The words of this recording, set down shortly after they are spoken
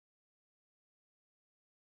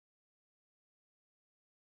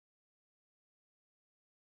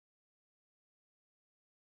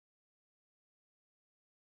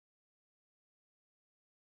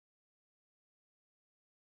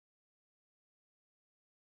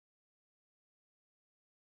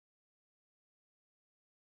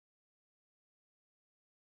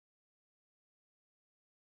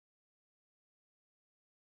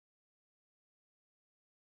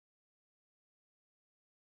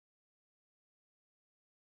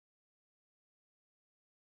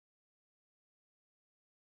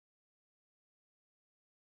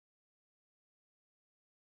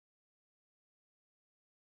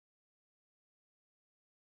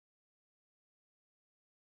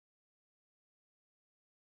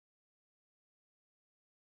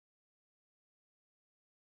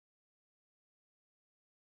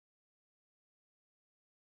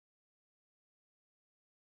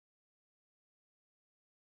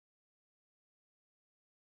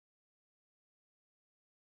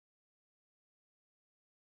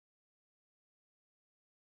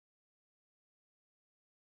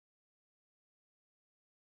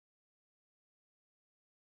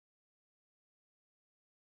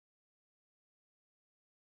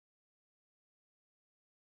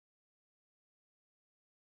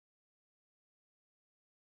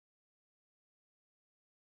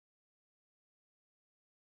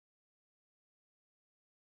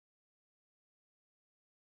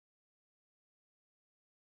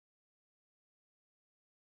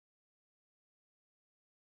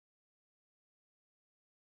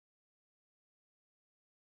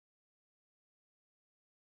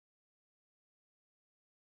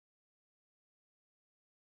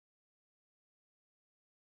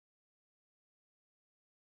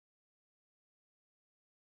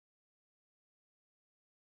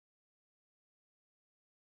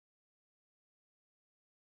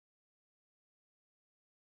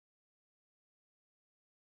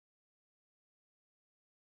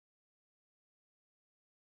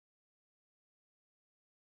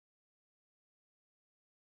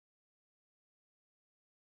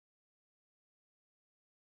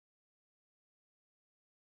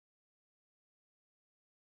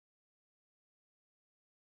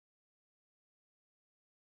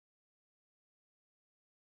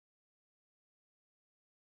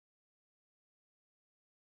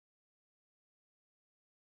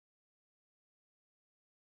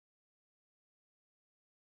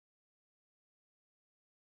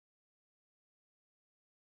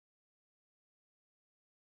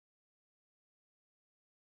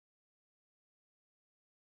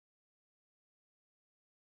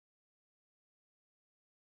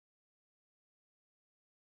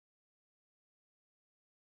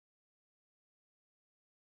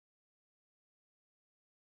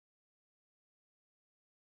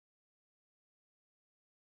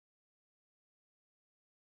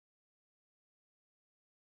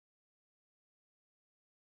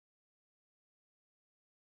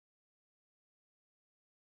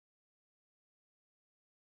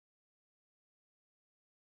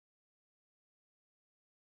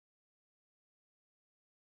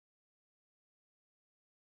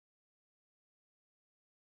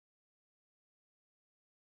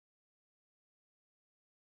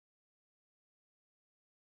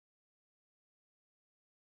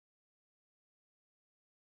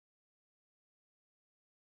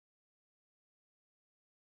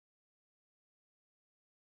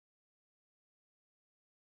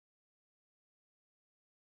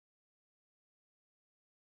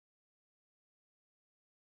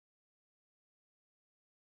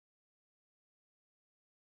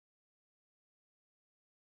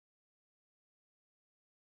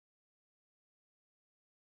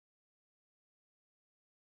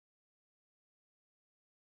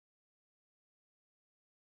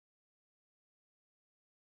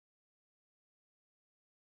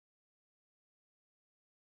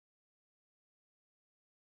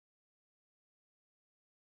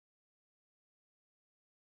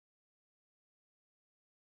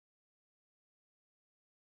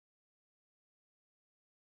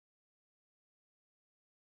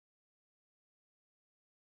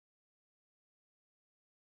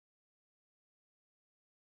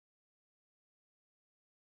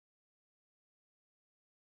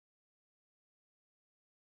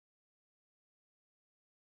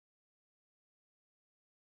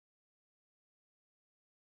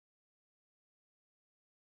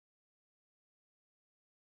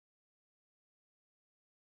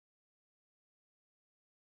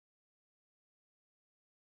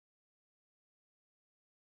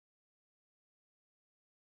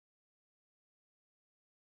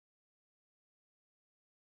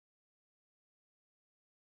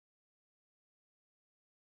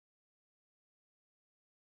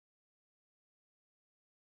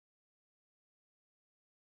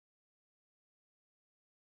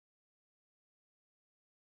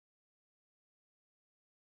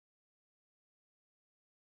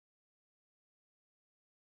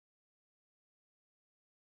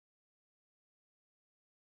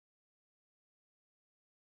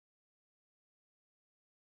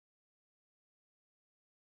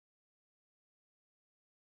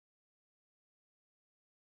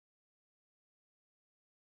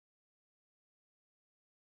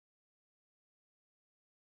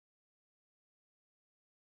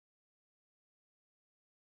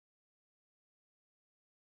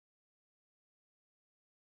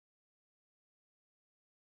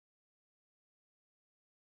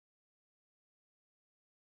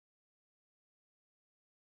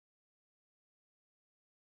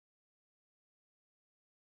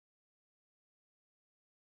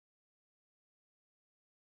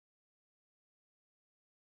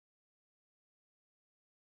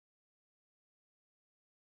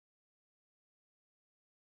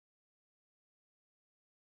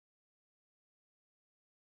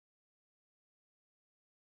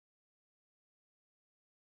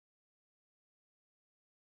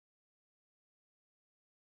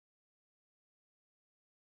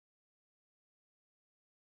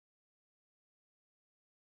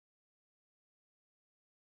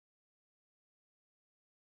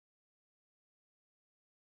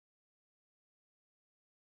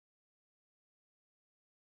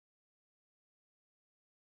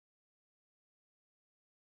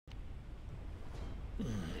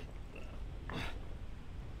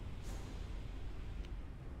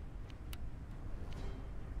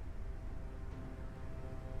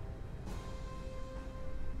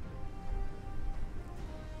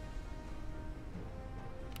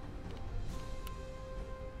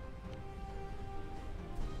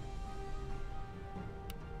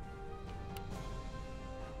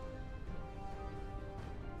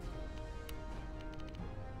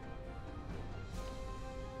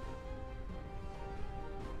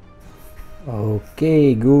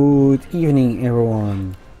Okay, good evening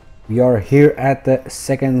everyone. We are here at the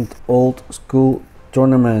second old school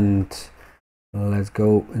tournament. Let's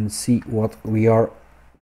go and see what we are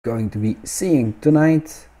going to be seeing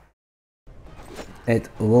tonight. It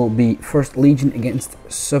will be First Legion against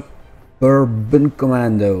Suburban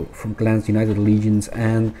Commando from Clans United Legions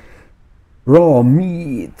and Raw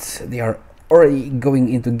Meat. They are already going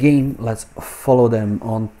into game. Let's follow them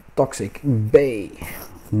on Toxic Bay.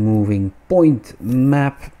 Moving point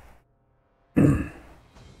map. You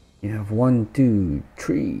have 1, 2,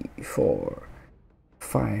 3, 4,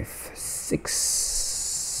 5,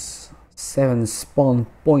 6, 7 spawn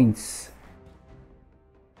points.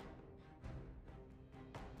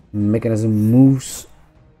 Mechanism moves.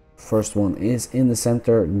 First one is in the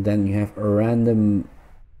center, then you have a random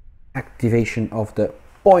activation of the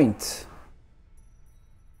point.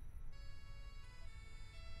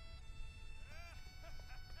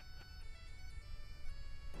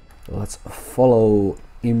 Let's follow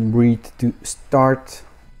Inbreed to start.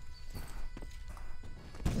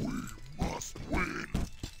 We must win.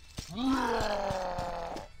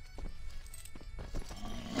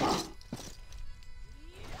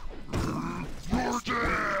 You're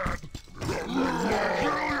dead.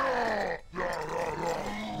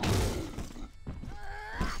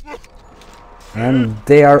 And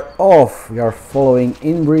they are off. We are following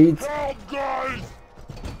Inbreed. Help, guys!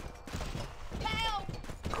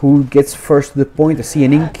 Who gets first to the point? I see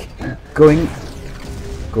an ink going.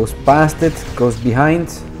 Goes past it, goes behind.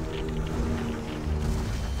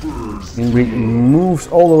 Inbreed moves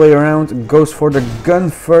all the way around, goes for the gun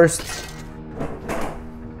first.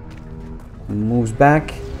 Moves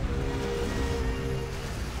back.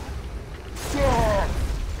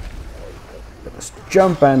 Let's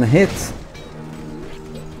jump and hit.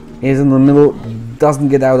 Is in the middle, doesn't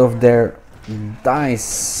get out of there.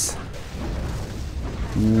 Dies.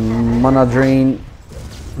 Mana drain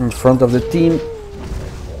in front of the team.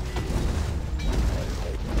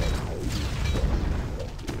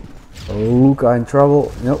 Luca in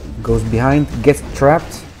trouble. Nope, goes behind, gets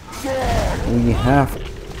trapped. We have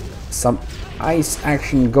some ice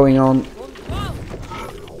action going on.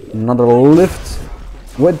 Another lift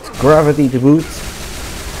with gravity to boot.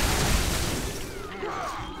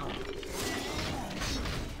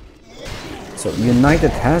 So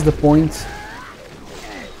United has the point.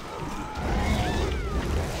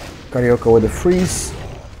 Carioca with a freeze.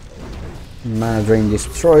 Mana Drain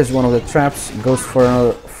destroys one of the traps, goes for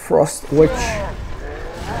another Frost Witch.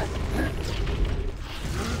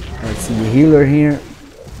 Let's see the healer here.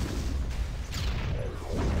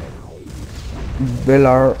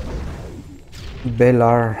 Belar.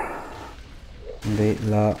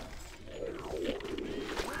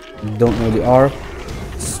 Don't know the R.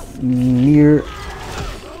 Near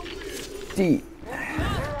T.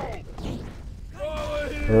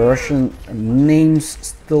 Russian names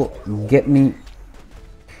still get me.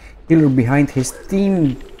 Healer behind his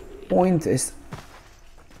team. Point is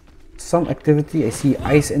some activity. I see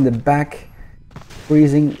ice in the back.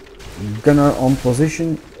 Freezing. Gunner on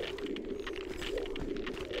position.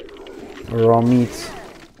 Raw Meat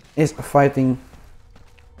is fighting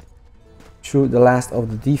through the last of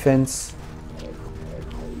the defense.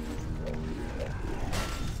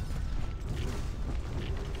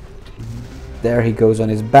 There he goes on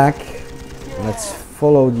his back. Let's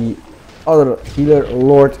follow the other healer,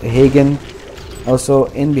 Lord Hagen, also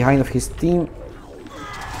in behind of his team.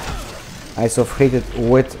 Ice of Hated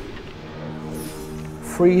with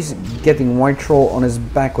freeze, getting White Troll on his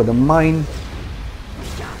back with a mine.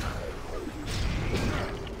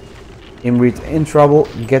 Inbreed in trouble,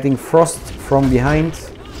 getting Frost from behind.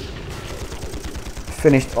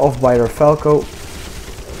 Finished off by their Falco.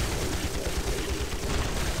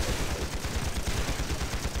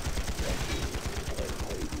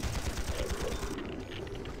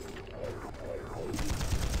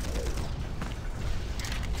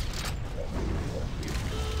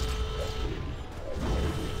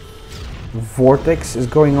 Vortex is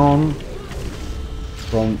going on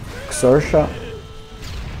from Xersha.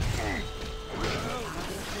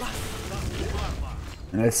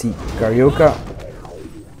 Let's see, Carioca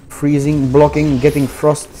freezing, blocking, getting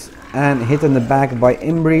Frost and hit in the back by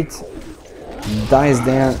Inbreed. Dies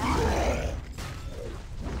there.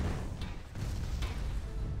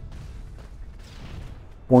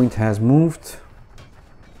 Point has moved.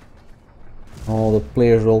 All the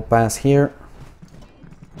players will pass here.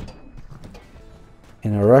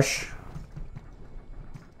 In a rush.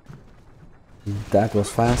 That was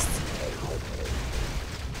fast.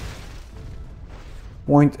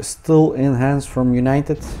 Point still in hands from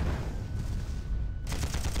United.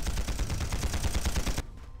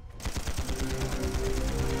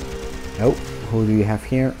 Oh, who do you have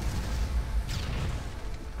here?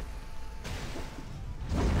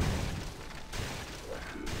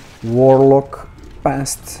 Warlock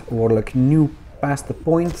passed. Warlock new past the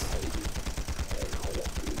point.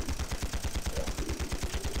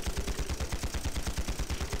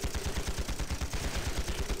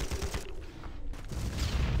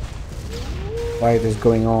 Fight is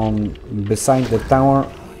going on beside the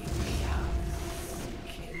tower.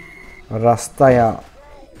 Rastaya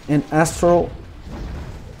in Astral.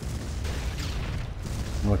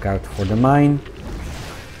 Look out for the mine.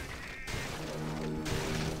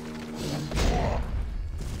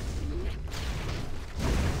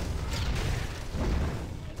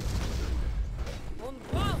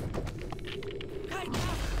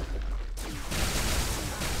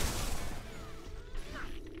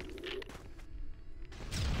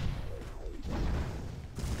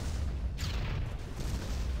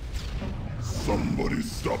 Somebody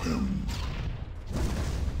stop him.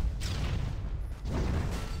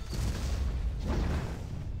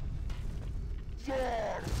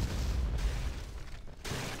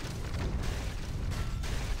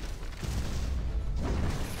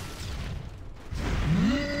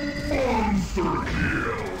 Monster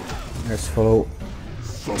kill. Let's follow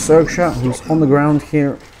Xerxia, who's on the ground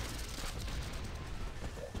here,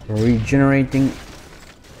 regenerating.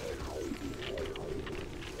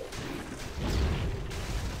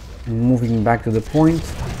 Moving back to the point.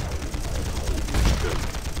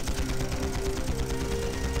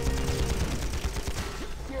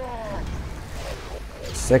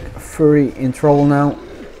 Sec Fury in trouble now.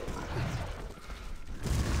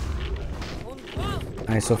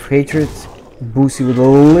 Eyes of Hatred. Boosie with a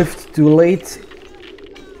lift too late.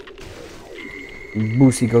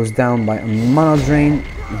 Boosie goes down by a mana drain.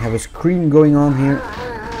 We have a scream going on here.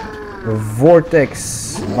 A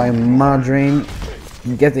Vortex by a mana drain.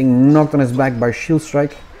 Getting knocked on his back by Shield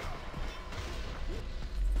Strike.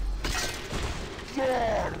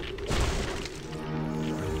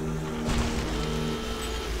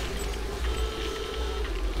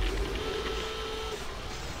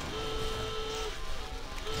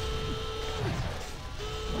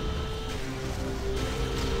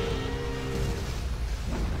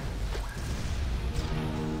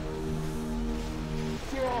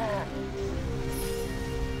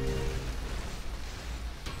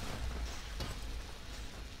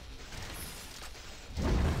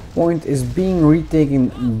 Point is being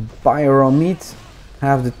retaken by Ramit.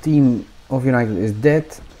 Half the team of United is dead.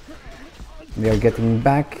 They are getting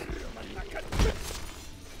back.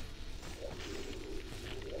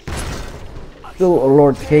 Still a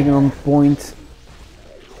Lord Hagen on point.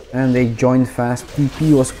 And they joined fast.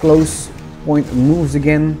 TP was close. Point moves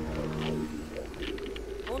again.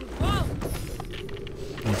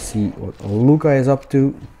 Let's see what Luca is up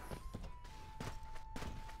to.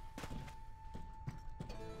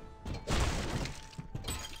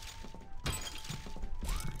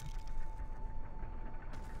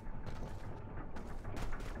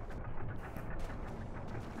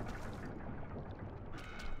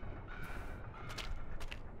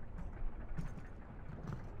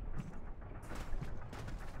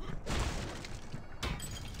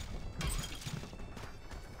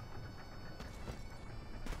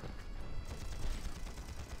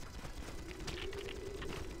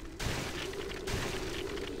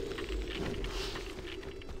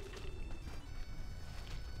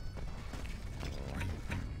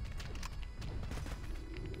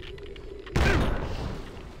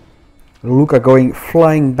 Luca going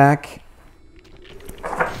flying back.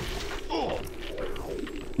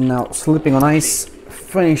 Now slipping on ice.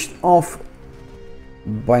 Finished off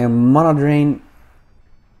by a mana drain.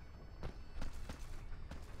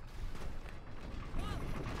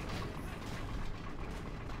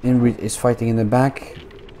 Inbreed is fighting in the back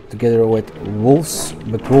together with Wolves,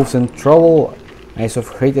 but Wolves in trouble. Eyes of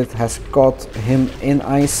Hatred has caught him in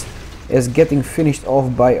ice. Is getting finished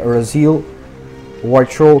off by Raziel.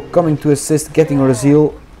 White Troll coming to assist, getting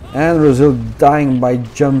Raziel, and Raziel dying by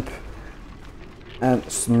jump and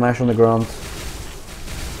smash on the ground.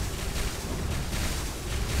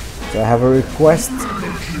 So I have a request.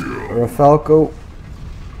 Rafalco.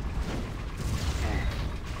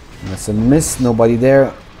 That's a miss, nobody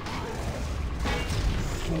there.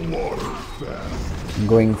 I'm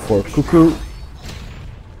going for Cuckoo.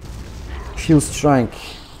 Shield Strike.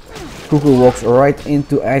 Cuckoo walks right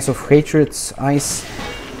into Eyes of Hatred's ice.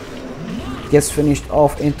 Gets finished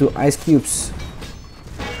off into Ice Cubes.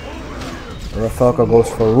 Rafalco goes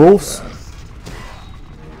for Wolves.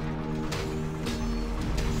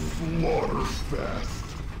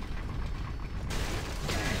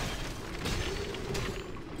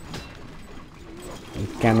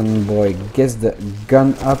 Cannon boy gets the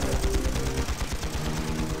gun up.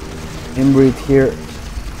 Inbreed here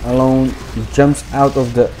alone jumps out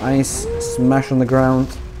of the ice, smash on the ground.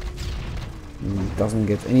 Doesn't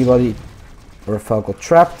get anybody. Or Falco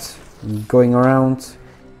trapped, going around.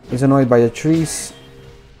 Is annoyed by the trees.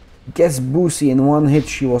 Gets Boosie in one hit.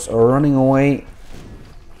 She was running away.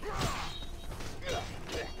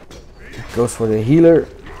 Goes for the healer.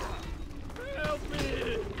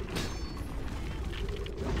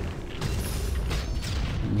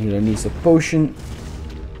 And healer needs a potion.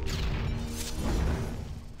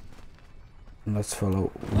 Let's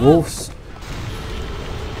follow wolves.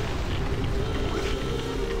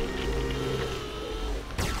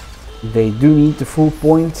 They do need the full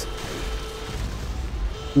point.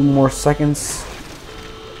 2 more seconds.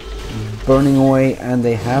 Burning away and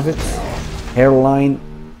they have it. Hairline.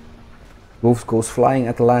 Wolf goes flying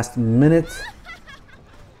at the last minute.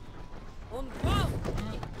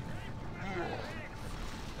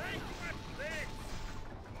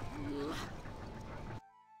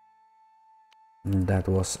 And that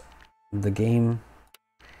was the game.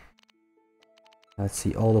 Let's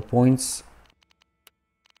see all the points.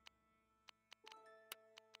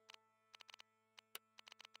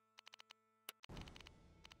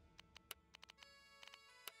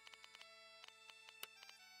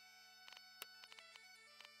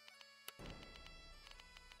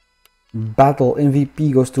 Battle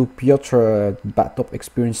MVP goes to Piotr, top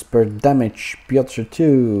experience per damage, Piotr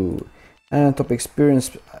 2. And top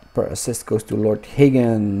experience per assist goes to Lord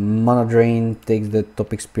Hagen. Mana Drain takes the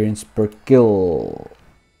top experience per kill.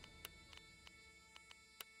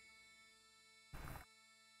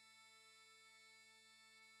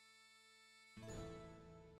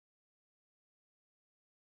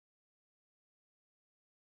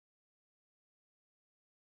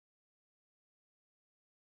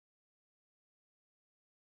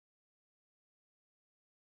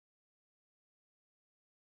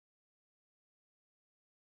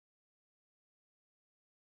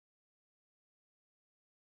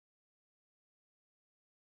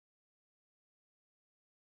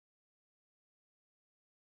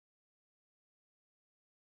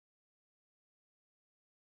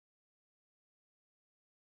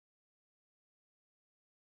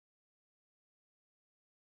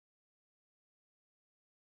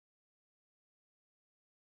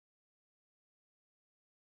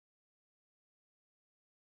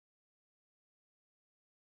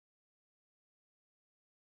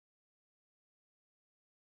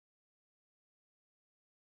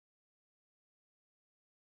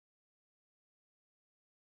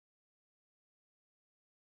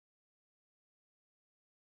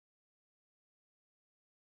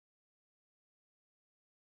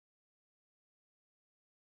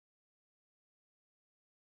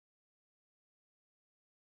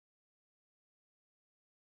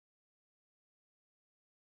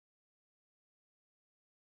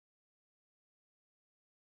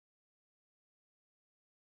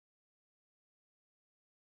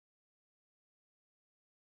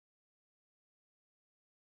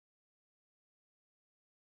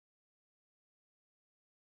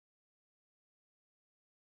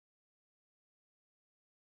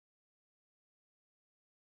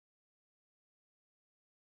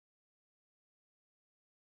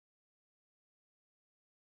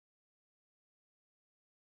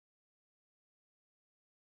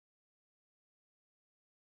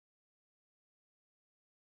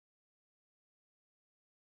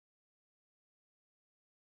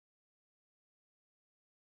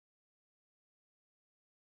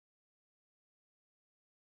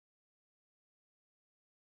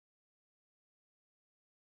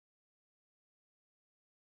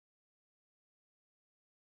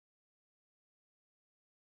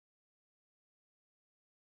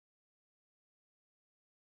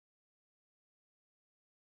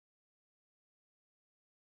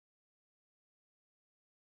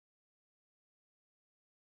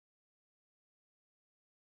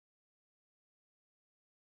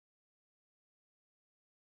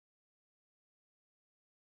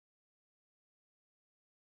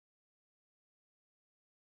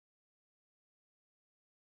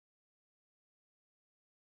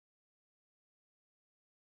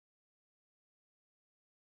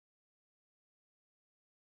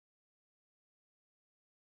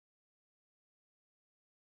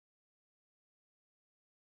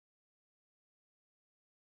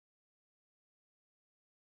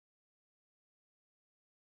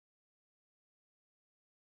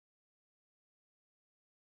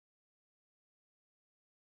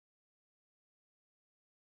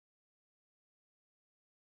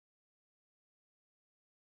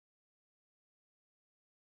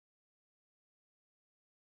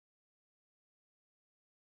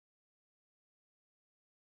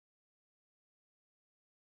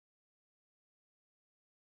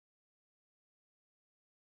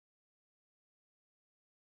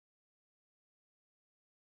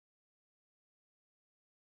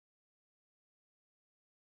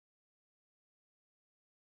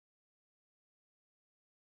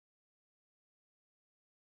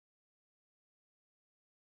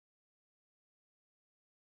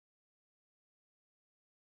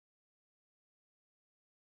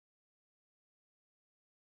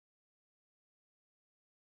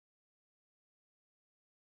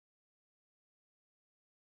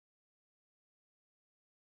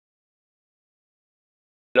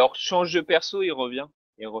 Alors change de perso, il revient.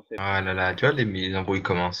 Et refait. Ah là là, tu vois, les embrouilles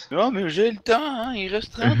commencent. Non, mais j'ai le temps, hein, il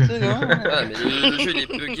reste 30 secondes. Ah, mais le jeu il est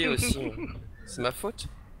bugué aussi. C'est ma faute.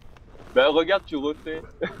 Bah regarde, tu refais.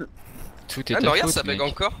 Tout est Ah, ta mais regarde, faute, ça bug mec.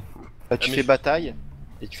 encore. Bah, tu mais fais je- bataille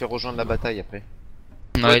et tu fais rejoindre la bataille après.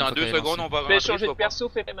 Ouais, dans faut 2 pas y secondes, lancer. on va Fais rentrer. changer de faut pas. perso,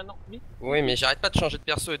 fais maintenant. Vite. Oui, mais j'arrête pas de changer de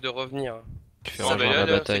perso et de revenir. Tu fais Non, mais rejoindre là,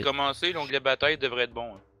 la là, bataille. c'est commencé, l'onglet bataille devrait être bon.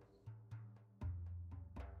 hein.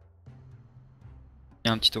 Il y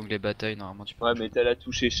a un petit onglet bataille, normalement tu peux. Ouais, mais t'as la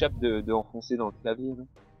touche échappe de enfoncer dans le clavier.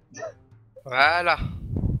 Là. Voilà.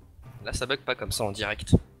 Là, ça bug pas comme ça en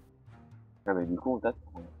direct. Ah, mais du coup, on t'attend.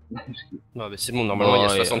 Non, mais c'est bon, normalement il y a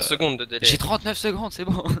Ouais, 60 secondes de délai. J'ai 39 secondes, c'est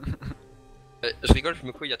bon. Je rigole, je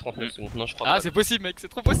me couille, il y a 39 secondes. Non, je crois Ah, pas. c'est possible, mec, c'est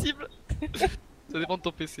trop possible. Ça dépend de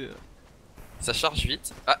ton PC. là. Ça charge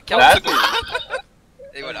vite. Ah, 40 Ah, secondes.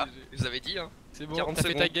 Et voilà, je vous avais dit, hein. C'est bon, 40 t'as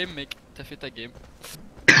fait ta secondes. game, mec. T'as fait ta game.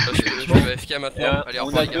 Je vais FK maintenant. Allez, au on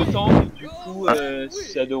revoir, a les gars. 2 temps, du coup,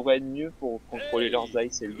 ça devrait être mieux pour contrôler leurs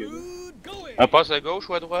ice et le gun. On passe à gauche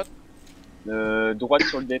ou à droite? Droite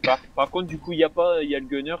sur le départ. Par contre, du coup, il y a le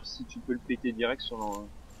gunner si tu peux le péter direct sur leur.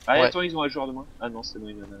 Ah, Ouais. attends, ils ont un joueur de moins. Ah non, c'est bon,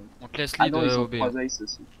 il y en a un. On te laisse Ah lead non, ils ont OB. 3 ice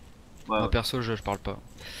aussi. Ouais, Moi perso, je parle pas.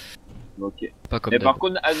 ok. Pas comme Mais d'hab. par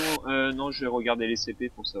contre, ah non, non, je vais regarder les CP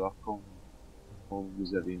pour savoir quand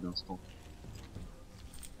vous avez une instant.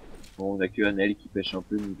 Bon, on a que Anel qui pêche un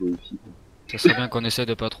peu niveau EFI. Ça serait bien qu'on essaie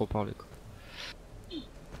de pas trop parler, quoi.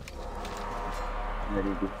 Allez,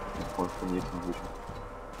 go. On prend le premier point de jeu.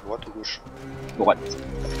 Droite ou gauche? Droite.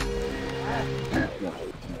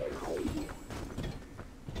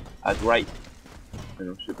 À right. Ah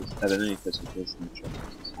non, je sais pas si... Ah bah non, il est face au PS, donc je pense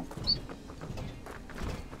que ça sera en plus.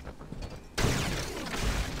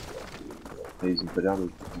 Ah, ils ont pas l'air de...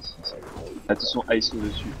 Attention, ice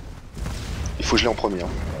au-dessus. Il faut geler en premier. Hein.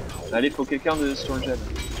 Allez, faut quelqu'un de sur le jab.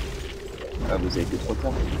 Ah, vous avez été trop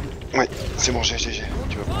tard. C'est bon, j'ai.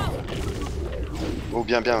 Tu vas prendre. Oh,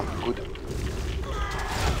 bien, good.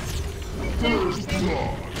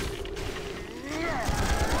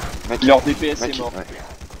 Mec, Leur DPS mec, est mort. ouais.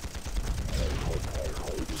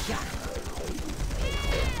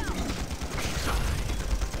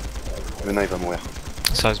 Le nain il va mourir.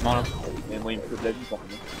 Sérieusement, là. Mais moi, il me faut de la vie, par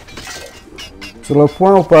contre. Sur le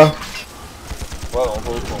point ou pas? Ouais, on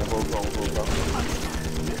va au pas.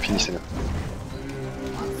 Finissez-le.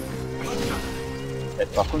 Eh,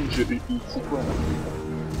 par contre, c'est quoi, là?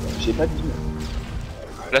 J'ai pas de vie.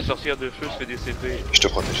 La sorcière de feu se fait des CP. Je te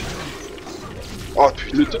protège. Oh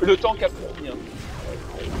putain. Le temps qu'a pris, hein.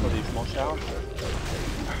 Attendez, je m'en charge.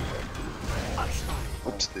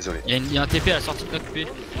 Oups, désolé. Il y a un TP à la sortie de notre P.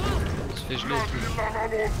 On se fait geler.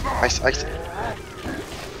 Ice.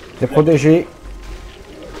 T'es protégé.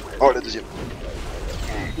 Oh, la deuxième.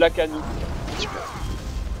 Plaque à nous. Super.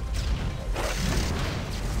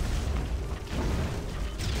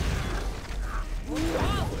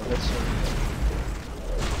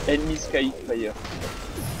 Enemy Sky Fire.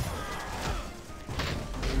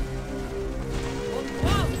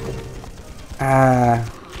 Ah,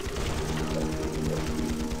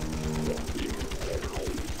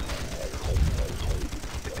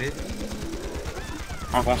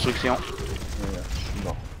 En construction. Voilà, je suis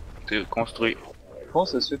mort. C'est construit. Je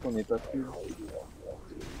pense à ceux qu'on n'est pas plus.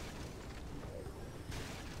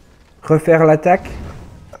 refaire l'attaque.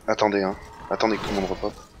 Attendez, hein. Attendez que tout le monde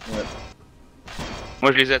repop.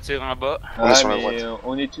 Moi je les attire en bas. On est sur la mais droite.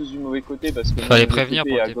 On est tous du mauvais côté parce que Fallait nous, le prévenir TP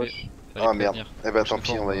pour est le à TP. gauche. Fallait Ah merde. prévenir. Eh ben tant Prochaine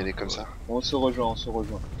pis, fois, on va y aller comme ça. On se rejoint.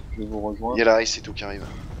 Je vous rejoins. Il y a la ice et tout qui arrive.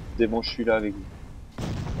 C'est bon, je suis là avec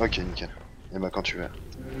vous. Ok, nickel. Eh ben quand tu veux.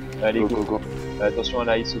 Allez, Go, go. go, go. Attention à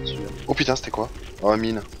la ice au-dessus. hein. Oh putain, c'était quoi? Oh,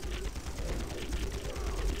 mine.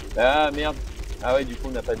 Ah merde. Ah ouais, du coup,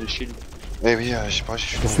 on n'a pas de shield. Eh oui, je sais pas, je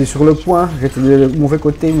suis. Je suis sur le point. J'étais du mauvais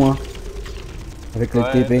côté, moi. Avec le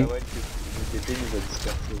Ouais, TP. bah ouais, le TP nous a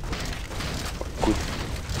dispersés. Cool.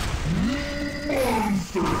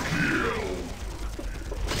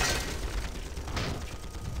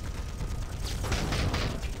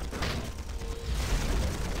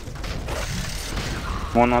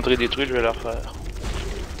 Mon entrée détruite, je vais la refaire.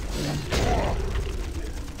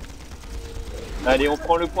 Allez, on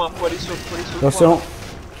prend le point. Faut aller sur le Attention. point.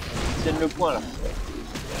 Ils tiennent le point là.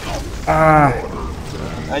 Ah,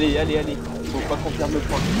 Allez. Faut pas qu'on perde le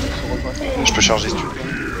point. On se rejoint. Je peux charger si tu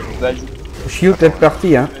veux. Vas-y. shield est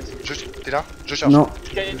parti, hein. T'es là? Je charge. Non.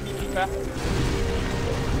 Sky enemy qui part.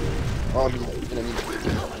 Oh, mine. Il a mine.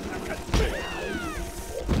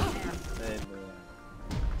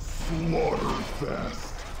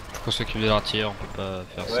 Faut s'occuper de l'artillerie, on peut pas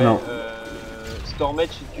faire ça. Ouais, Non.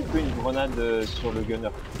 Stormedge, si tu peux, une grenade sur le gunner.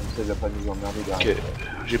 Comme ça, il va pas nous emmerder derrière. Ok.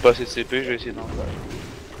 J'ai pas assez de CP, je vais essayer d'en faire.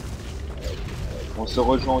 On se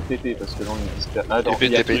rejoint au TP parce que là on est dispersé. Ah non, TP,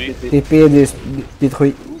 il y a TP. plus de TP. TP est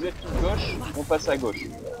détruit. Vous êtes tout gauche, on passe à gauche.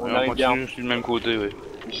 On Ouais, on arrive bien. continue sur le même côté, ouais.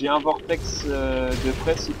 J'ai un vortex de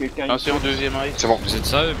près si quelqu'un... Ah, c'est en deuxième race. C'est bon. Vous êtes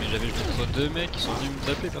sérieux, mais j'avais juste entre deux mecs qui sont venus me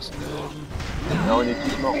taper, personne ne m'a dit. Non, on est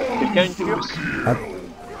tous morts. Quelqu'un a une curse?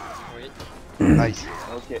 Nice.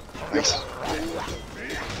 Ok. Nice.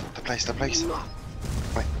 Tape nice.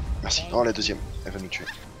 Ouais, merci. Oh, la deuxième. Elle va nous tuer.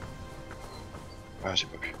 Ah, j'ai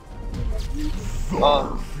pas pu. Ah,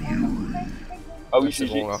 ah oui, C'est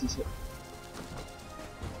GG. bon, là. si, c'est-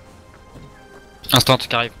 Instant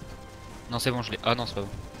qui arrive. Non, c'est bon, je l'ai. Ah non, c'est pas bon.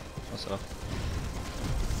 Non, ça va.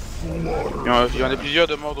 Il y en a plusieurs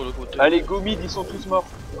de morts de l'autre côté. Allez, go mid, ils sont tous morts.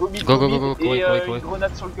 Go mid, Go, go, mid, go, go, courez, et courez, une courez.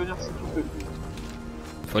 grenade sur le gunner si tu peux.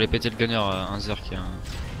 Faut aller péter le gunner, un Zerk et un.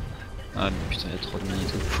 Ah, mais putain, il y a trop de mini et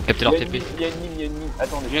tout. Faut capter Il leur y a une TP. mine, il y a une mine, il y a une mine.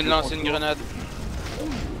 Attendez. Je viens de lancer une grenade.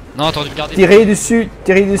 Non, attends, tu garder. Tirez dessus,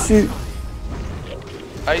 tirez dessus.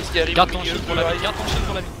 Ice qui arrive. Garde ton au milieu shield pour de la Ice. garde ton shield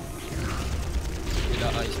pour la mine. Et là,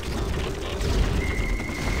 Ice, putain.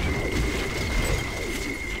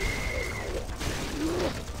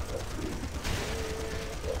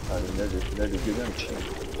 Ah, là, le gunner est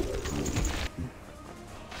chiant.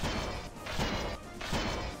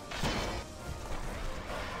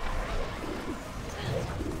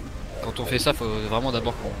 Quand on fait ça, faut vraiment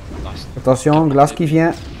d'abord qu'on reste. Attention, glace qui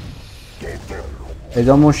vient. Elle est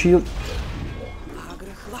dans mon shield.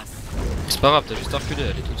 C'est pas grave, t'as juste à reculer,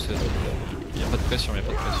 elle est toute seule. Y'a pas de pression, y'a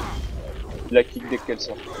pas de pression. La kick dès qu'elle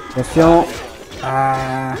sort. Attention.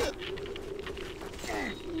 Ah.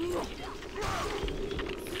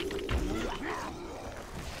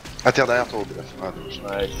 À terre derrière toi, Olaf. Ah, dommage.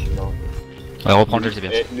 Ouais, je suis mort. Ouais, reprends le gel, c'est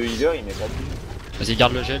bien. Eh, le healer, il n'est pas plus. Vas-y,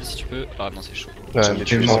 garde le gel si tu peux. Ah non, c'est chaud. Ouais, Ça me mais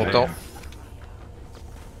tue, tellement ça. longtemps.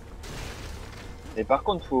 Et par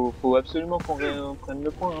contre, faut absolument qu'on prenne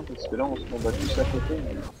le point, hein, parce que là, on se combat tous à côté.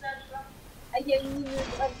 Mais...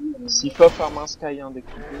 Si Fof arme un Sky, hein, dès que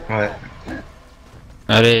tu peux. Ouais.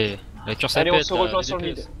 Allez, la cure ça Allez, on pète, se là, rejoint les sur le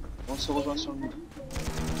DPS. mid. On se rejoint sur le mid.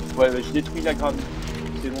 Ouais, bah, je détruis la grave.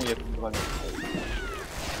 C'est bon, y'a plus de grenade.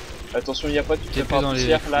 Attention, y'a pas de TP pas dans les-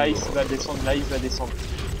 poussière. Là, il va descendre, là, il va descendre.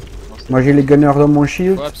 Non, c'est- Moi j'ai les gunners dans mon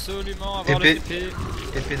shield. Faut absolument avoir le TP. TP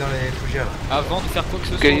Épée dans les fougères. avant de faire quoi que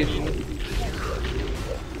ce Ok. soit.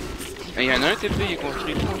 Il y en a un TP, il est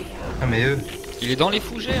construit. Ah, mais eux. Il est dans les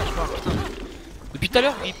fougères, je parle, putain. Depuis tout à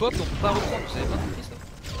l'heure, il pop, on peut pas reprendre, vous avez pas compris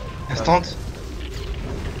ça. Instant.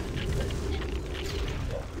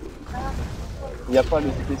 Y'a pas le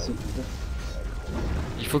TP si tu veux.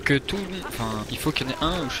 Il faut que tout le monde, enfin, il faut qu'il y en ait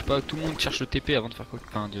un ou je sais pas, tout le monde cherche le TP avant de faire quoi,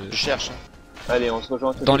 enfin de... Je cherche. Allez, on se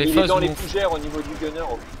rejoint. Dans les il est phases dans où les on- fougères au niveau du gunner.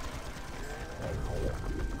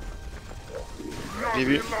 J'ai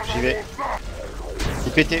vu, j'y vais. Il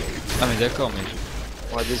est pété. Ah mais d'accord,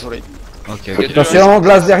 mais... Ouais, désolé. Ok, Ok. ok. Attention,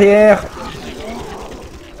 glace derrière.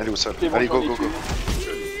 Allez au sol. C'est bon, Allez, j'en go, ai go, tué. go.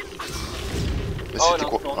 Mais Oh, c'était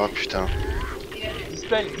quoi? l'instant. Ah putain.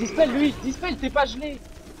 Dispel lui, Dispel, t'es pas gelé.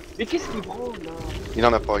 Mais qu'est-ce qu'il branle là? Il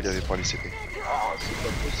en a pas, il avait pas les CP. Ah, c'est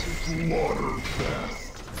pas possible.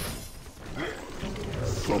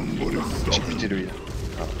 J'ai buté le heal.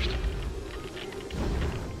 Ah putain.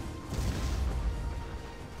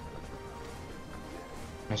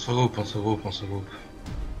 On se regroupe, on se regroupe, on se regroupe.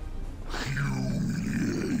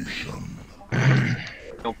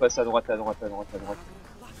 Et on passe à droite.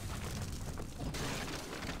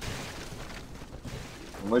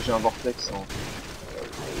 Moi j'ai un vortex en...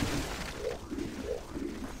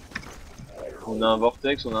 On a un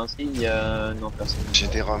vortex, on a un signe, il y a... Non, personne. J'ai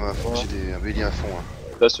des rames à fond, j'ai des béliers à fond. Hein.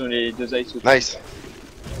 Attention, les deux ice au Nice.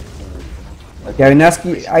 Il y a une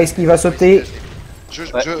ice qui va sauter.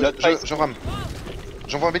 Je rame.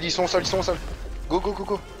 J'envoie un bélier, ils sont au sol, ils sont au sol. Go, go, go,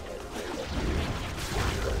 go.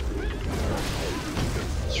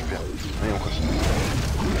 Super. Allez, on continue.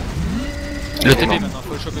 Le TP maintenant,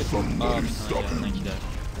 faut le choper. Ah putain, il y a un qui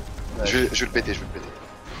derrière. Je vais le péter, je vais le péter.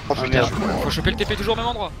 Oh putain, merde. Faut choper le TP toujours au même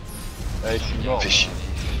endroit. Ouais, je suis mort. fais chier.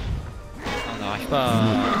 On n'arrive pas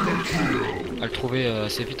à le trouver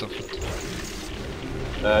assez vite en fait.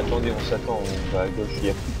 Attendez, on s'attend, on va à gauche, il y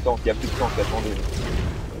a plus de tank, attendez.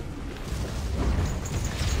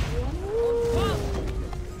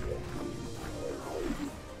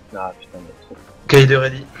 Ah putain, il y a trop. Kaide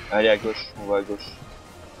ready. Allez à gauche, on va à gauche.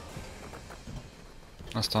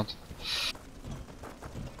 Instant.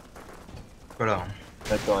 Voilà.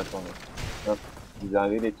 Attends. Hop. Vous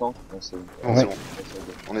arrivez les tanks? Non, c'est bon. Bon, c'est bon.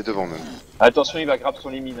 On est devant même. Attention, il va grab sur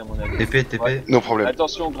les mines à mon avis. TP, TP. Ouais. No problème.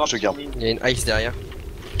 Attention, grab Je sur garde. les mines. Il y a une ice derrière.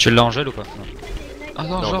 Tu l'as en gel ou pas? Ah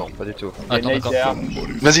non, Non, genre. non, pas du tout. Il y a Attends, une ice d'accord. derrière.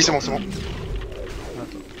 Vas-y, c'est bon, c'est bon.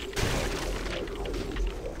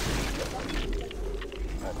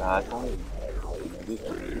 Ah, attendez.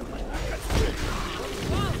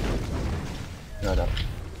 Voilà.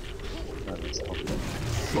 Ah, mais c'est pas bon.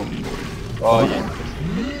 Oh, il y a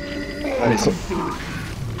une... Allez, c'est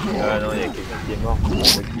Ah non, il y a quelqu'un qui est mort. Je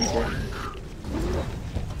sais pas qui c'est.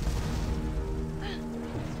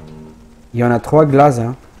 Il y en a 3 glaces,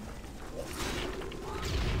 hein.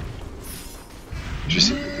 Je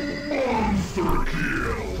sais.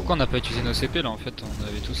 Pourquoi on n'a pas utilisé nos CP là en fait? On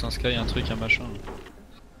avait tous un Sky, un truc, un machin.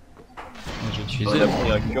 Moi, j'ai On utilisé. a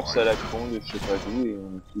pris un curse à la con de je sais pas d'où et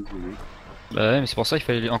on utilise les... Bah ouais, mais c'est pour ça qu'il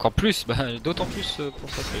fallait encore plus, bah d'autant plus pour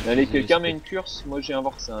ça. Allez, quelqu'un met une curse, moi j'ai un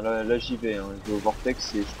vortex, là j'y vais, hein. Je vais au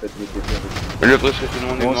vortex et je pète le TP avec. Le presse que tout le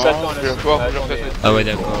monde est On mort. s'attend Je là. vais voir, je Attendez. refais ça. Ah ouais,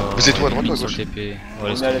 d'accord. Vous êtes où, à droite ou à Sur gauche? le TP. Ouais, On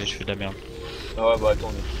laisse est à tomber, la- je fais de la merde. Ah ouais, bah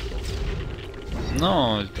attendez. Non,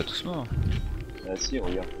 on est pas tous morts. Ah si,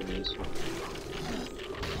 regarde comme ils sont.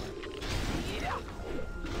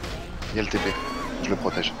 Il y a le TP. Je le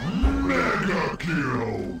protège.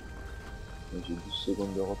 J'ai 12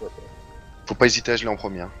 secondes de repos. Faut pas hésiter à geler en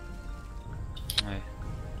premier. Hein. Ouais.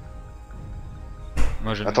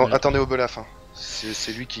 Moi je Attendez au belaf. Hein.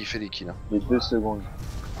 C'est lui qui fait les kills. Hein. J'ai 2 secondes.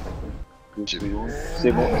 2 J'ai secondes.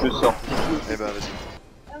 C'est bon, je sors. Eh bah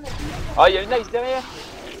vas-y. Ah, il y a une ice derrière.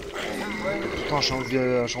 Putain,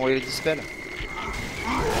 j'ai envoyé les dispels.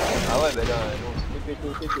 Ah ouais, bah là, non, c'est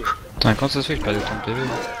TP. Putain, quand ça se fait que je perds autant de PV?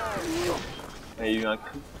 Ah, il y a eu un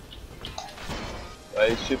cri.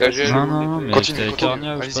 Ouais, je sais pas Cagé. si... Non, non, mais Continue, j'étais avec continue.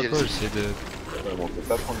 Arnia ou je sais Allez-y, pas quoi, allez-y. j'essaie de. Ouais, bon, on peut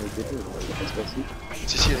pas prendre le TP, donc ça va pas se passer.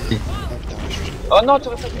 Si, allez. Ah putain, je... Oh non,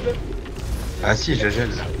 t'aurais pas pu le... Ah si, je gèle.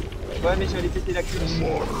 Ouais, mais j'allais péter la curse.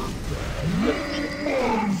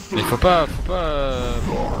 Mais faut pas.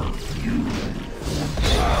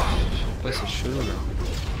 Ouais, c'est chelou là.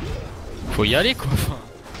 Faut y aller quoi. Enfin.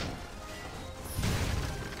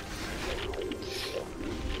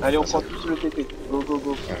 Allez, on prend tous le TP. Go, go,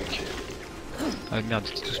 go. Ah, ok. Ah merde,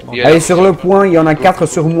 t'es tous morts. Il y a- Allez, sur le point, il y en a 4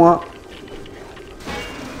 sur moi.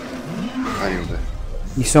 Allez, on va.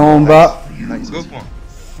 Ils sont en bas. Nice. Go point.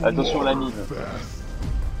 Attention la mine.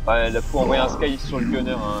 Ouais, là faut envoyer un sky sur le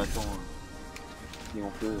gunner, hein, attends. Si on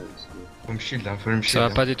peut. Faut me shield, hein, faut me shield. Ça va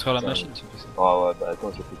hein. pas détruire la machine, c'est ça. Ah ouais, bah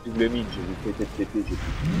attends, j'ai fait double mine, j'ai vu péter le TP, j'ai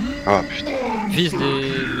fait. Ah putain. Vise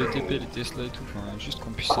les TP, les Tesla et tout, enfin, juste qu'on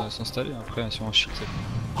puisse s'installer. Après, si on shield,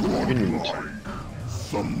 c'est bon. 1 minute.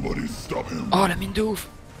 Somebody stop him. Oh la mine de ouf!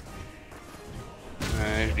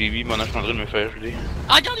 Ouais, je l'ai vu, mon je suis en train de me faire geler.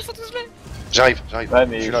 Ah, regarde, ils sont tous là! J'arrive. Ouais,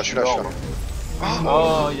 mais. Je suis là.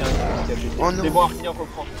 Oh, il y a un sky qui a pété. Oh non. C'est bon, Arkin,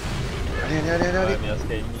 reprend. Allez. Ouais, mais un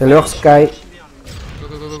sky. C'est leur sky. Go,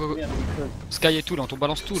 go, go, go, go. Sky et tout là, on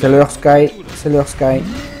balance tout là. C'est leur sky. C'est leur sky.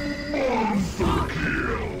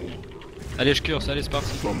 Allez, je curse, allez, c'est parti.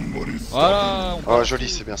 Somebody stop. Voilà, on Oh joli,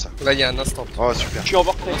 c'est bien ça. Là, il y a un instant. Oh super. Je suis en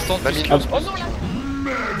vortex. instant La plus mine. curse. Oh non, la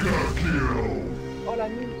Oh la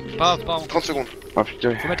mine. Pas, 30 secondes. Ah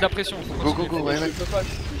putain. faut mettre la pression. Faut Go, continuer. go, go, ouais, Je ouais. peux pas, je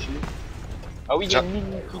suis gelé. Ah oui, il y a une mine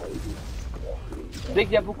qui... Dès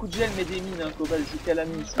qu'il y a beaucoup de gel, mets des mines, hein, Cobal, jusqu'à la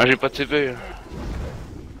mine. Ah, j'ai pas de CP.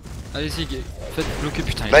 Allez-y, gay. Faites bloquer,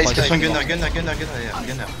 putain. Là, il il est pas- se Attention, gunner,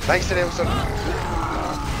 gunner. Nice, elle est au sol.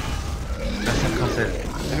 La 5 cancel.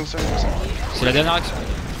 Elle est au sol. C'est la dernière action.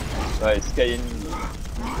 Ouais, Sky et mine.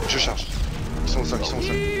 Je charge. Ils sont au sol. Oh, putain,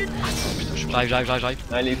 je suis J'arrive.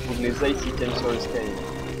 Allez, faut que les ice ils tiennent sur le Sky.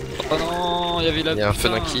 Oh non, il y avait la. Il y a un feu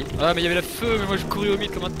putain. d'un qui. Ah, mais il y avait la feu, mais moi je courais au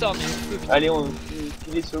mid comme un tard, mais le feu, putain. Allez, on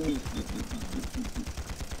filer sur lui.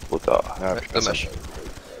 Trop tard. Ah putain, Dommage.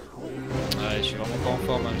 Ouais, je suis vraiment pas en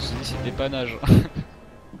forme, hein. Je me suis dit, c'est des panages.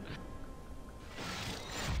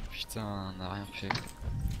 Putain, on a rien fait.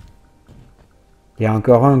 Il y a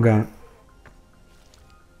encore un gars.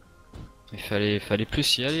 Il fallait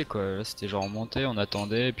plus y aller quoi. Là c'était genre on montait, on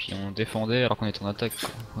attendait, et puis on défendait alors qu'on était en attaque. Quoi.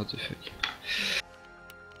 What the fuck.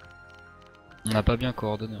 On n'a pas bien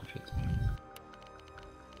coordonné en fait.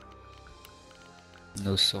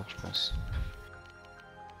 Nos sorts, je pense.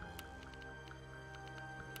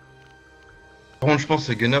 Par contre, je pense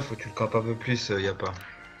que gunner, faut que tu le campes un peu plus, y a pas.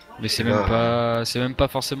 Mais c'est Bah. même pas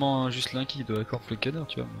forcément juste l'un qui doit camp le canard,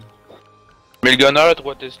 tu vois. Mais le gunner,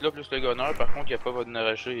 3 Tesla plus le gunner, par contre, y a pas votre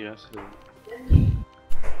arraché. Hein,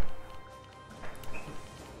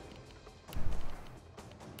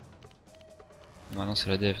 Maintenant c'est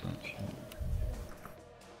la def donc.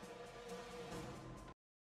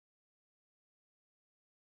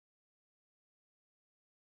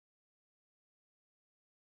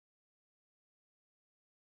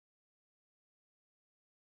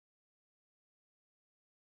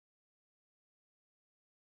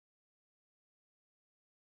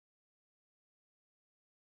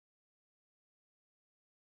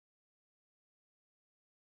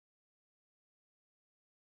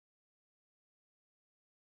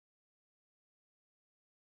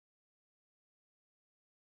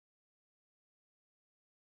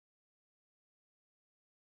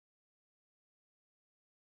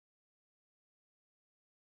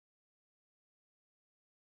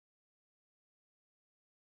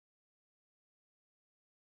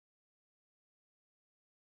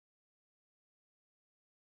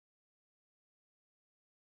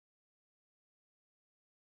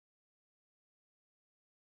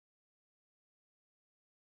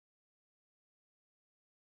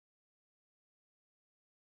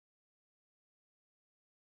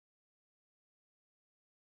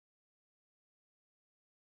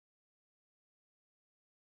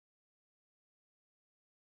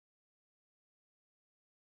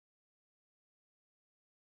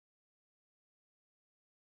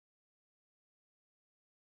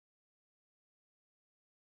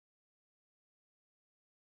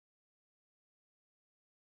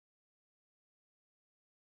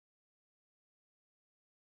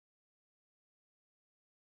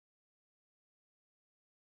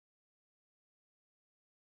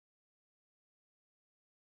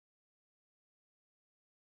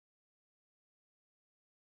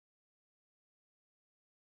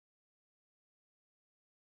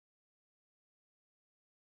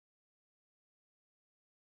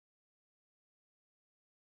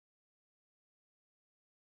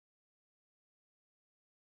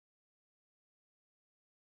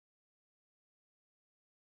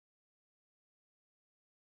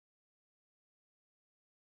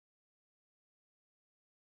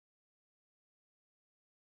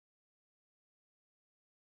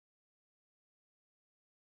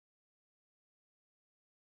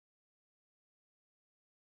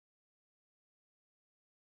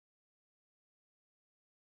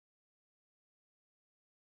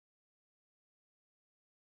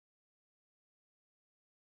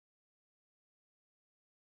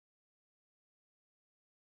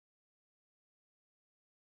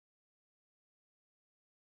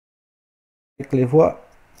 avec les voix.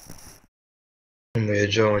 Mais il est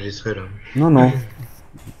déjà enregistré là. Non, non.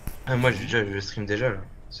 Ah, moi je stream déjà là.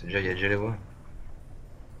 C'est déjà, il y a déjà les voix.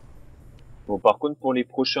 Bon, par contre, pour les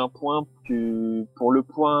prochains points, pour le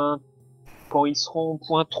point, quand ils seront au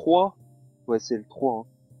point 3, ouais, c'est le 3, hein.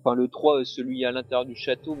 Enfin, le 3, celui à l'intérieur du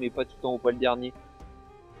château, mais pas tout en haut, pas le dernier.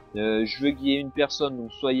 Je veux qu'il y ait une personne,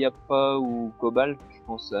 donc soit Yappa ou Cobalt, je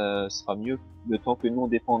pense que ça sera mieux, le temps que nous on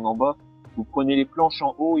défende en bas. Vous prenez les planches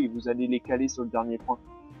en haut et vous allez les caler sur le dernier point.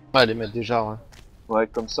 Ouais, les mettre déjà, ouais. Ouais,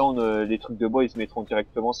 comme ça, les trucs de bois, ils se mettront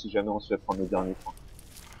directement si jamais on se fait prendre le dernier point.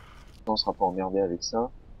 On sera pas emmerdé avec ça.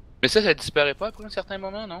 Mais ça disparaît pas après un certain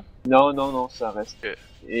moment, non? Non, non, non, ça reste. Ok.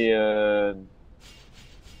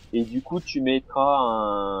 Et du coup, tu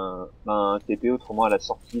mettras un TP autrement à la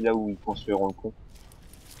sortie, là où ils construiront le pont.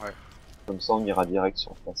 Ouais. Comme ça, on ira direct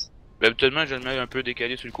sur place. Mais habituellement, je le mets un peu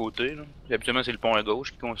décalé sur le côté, là. Puis habituellement, c'est le pont à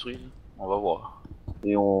gauche qui construit, là. On va voir.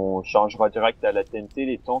 Et on chargera direct à la TNT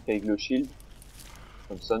les tanks avec le shield.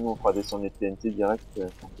 Comme ça, nous, on fera descendre les TNT direct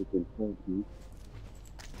pour péter le pont plus vite.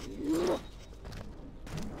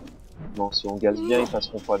 Non, si on gaze bien, ils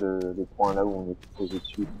passeront pas le point là où on est posé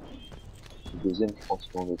dessus. Le deuxième, je pense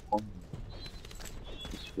qu'ils vont le prendre.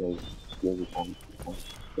 Celui-là, j'ai pas envie de le prendre.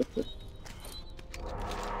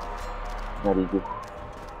 Allez, go.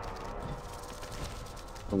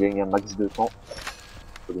 On gagne un max de temps.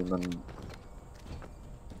 Faut les mêmes.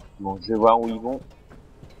 Bon, je vais voir où ils vont.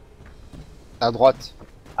 À droite.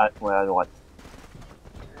 Ah, ouais, à droite.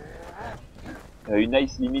 Une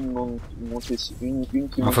ice limite monter une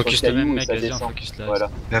qui On monte focus sur le le même caillou et mec, ça vas-y, on descend. focus là. Voilà.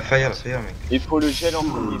 La fire, mec. Il faut le gel en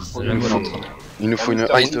premier. Je vois l'entrain. Il nous faut une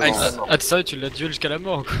Ah, ice devant. Ah, tu sais, tu l'as tué jusqu'à la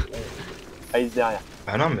mort quoi. Ice derrière.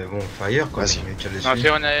 Ah non, mais bon, fire quoi. Vas-y. Mais tu les suis.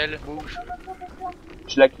 Attention, Naël, bouge.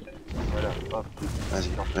 Je la quitte. Voilà. Hop.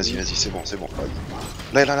 Vas-y, c'est bon.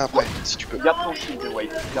 Là, après, si tu peux. Garde ton shield,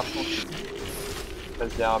 White. Garde ton shield.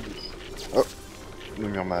 Passe derrière Bush. Le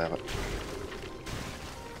mur m'a.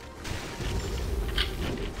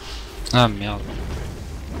 Ah merde.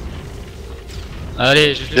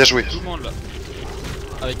 Allez, je Bien joué. tout le monde là.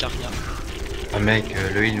 Avec Arnia. Ah mec,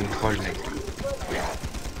 le heal nous troll mec.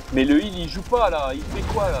 Mais le heal il joue pas là. Il fait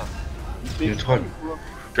quoi là? Il fait Il troll. quoi?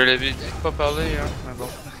 Je l'avais dit de pas parler, hein. Mais bon.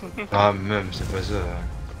 Ah même, c'est pas ça.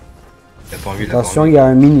 Il a pas envie de Attention, il y a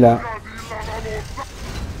un mine là.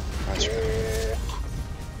 Ah, super.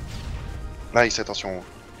 Là, Ice, attention.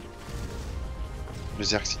 Le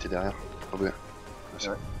Zerg si t'es derrière. Oh, ouais. Merci.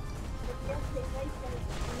 Ouais.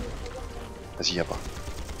 Vas-y, y'a pas.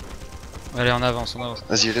 Allez, on avance, on avance.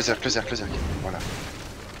 Vas-y, le Zerg. Voilà.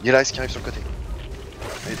 Il y a l'Ice qui arrive sur le côté.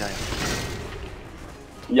 Allez, derrière.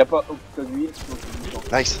 Il y a pas code d'huile, sinon c'est du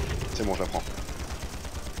temps. Nice. C'est bon, je la prends.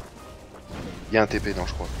 Il y a un TP dans,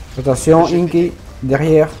 je crois. Attention, Inky,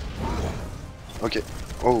 derrière. Ok.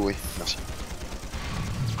 Oh oui, merci.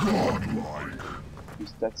 Du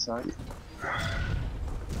stat 5.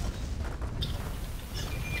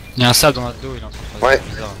 Il y a un sable dans notre dos, il est en train de faire Ouais. des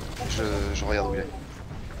trucs bizarres. Je regarde où il est.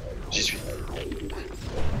 J'y suis.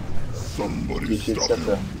 Somebody J'ai le stop him.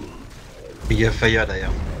 sapeur. Il y a fire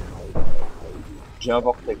d'ailleurs. J'ai un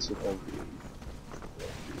vortex au cas où.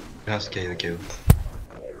 Là, Sky au cas où.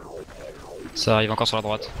 Ça arrive encore sur la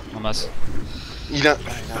droite, en masse. Il a un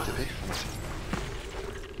TP.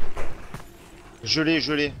 Je l'ai.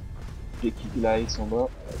 J'ai kické la ice en bas.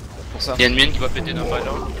 Pour ça. Il y a une mine qui va péter d'un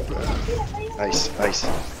ballon. Ice.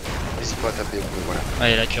 N'hésite pas à taper. Voilà.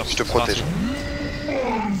 Allez, la curse. Je te c'est protège. parti.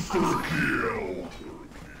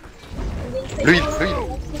 Le heal.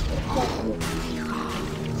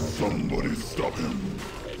 Somebody stop him.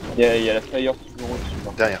 Il y a la fire toujours au-dessus.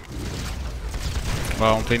 là. Derrière.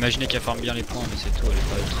 Bah, on peut imaginer qu'elle farme bien les points, mais c'est tout, elle est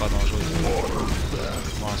pas ultra dangereuse.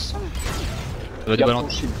 Pour l'instant. Ça va des ballons.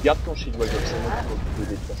 Garde ton shield, ouais, comme ça, moi, tu peux te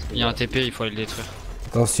déplacer. Il y a un TP, il faut aller le détruire.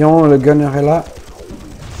 Attention, le gunner est là.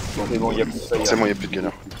 C'est bon, il y a plus de fire. C'est bon, y'a plus de gunner.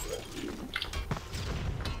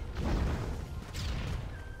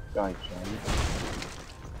 J'arrive.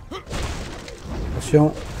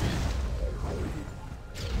 Attention.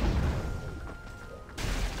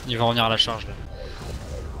 Ils vont revenir à la charge là.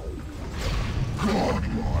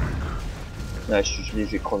 Là, je suis gelé,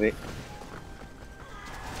 j'ai crevé.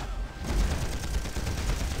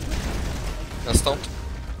 Instant.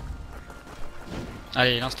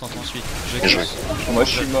 Allez, l'instant ensuite. Je Bien joué. curse. Moi, je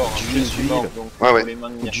suis mort. Du Je huile, suis du mort, huile. donc Ouais, ouais. faut les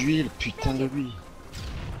maintenir. D'huile, putain de lui.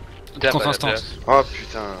 Tape Contre à la instant. place. Oh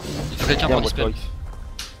putain. Il faut quelqu'un pour dispel.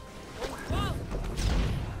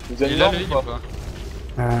 Vous Il avez est là mort le ou heal pas ou pas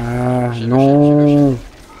Ah, J'ai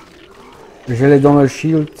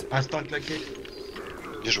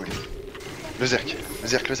le Le Zerk,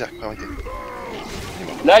 priorité.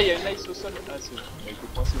 Là, il y a une ice au sol. Ah, c'est bon. Il a été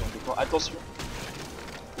coincé dans le décor. Attention.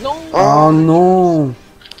 Non. Oh non.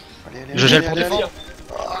 Allez, Je gèle pour allez, défendre.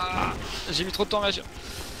 J'ai mis trop de temps à réagir.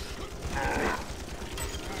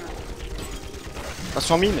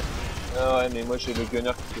 Attention mine. Ah ouais, mais moi j'ai le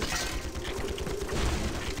gunner qui fait.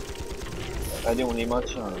 Allez, on les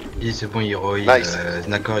maintient. Là. Oui, c'est bon, il heroï. Nice.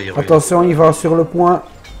 D'accord, il heroï. Attention, il va sur le point.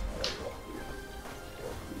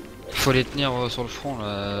 Faut les tenir sur le front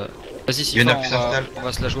là. Vas-y, si Gunner fort, qui s'installe. on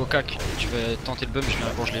va se la jouer au cac. Tu vas tenter le bump, je viens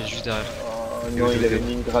pour je l'ai juste derrière. Oh non, il avait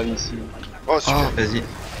mis une grave ici. Oh, super. Vas-y.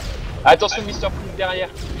 Attention, Mr. Pool derrière.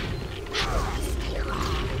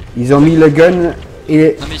 Ils ont mis le gun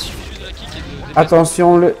et Non mais il suffit juste de la kick et de déplacer.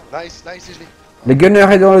 attention, Nice, je l'ai. le gunner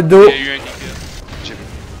est dans le dos. Il y a eu un dégât. J'ai vu.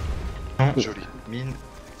 Non. Joli. Mine.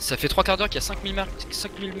 Ça fait 3 quarts d'heure qu'il y a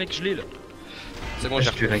 5000 mecs gelés là. C'est bon,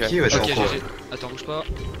 j'ai Tu es repris. lucky, ouais, Ok, t'es encore. GG. Attends, bouge pas.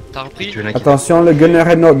 T'as repris? Tu es lucky. Attention, le gunner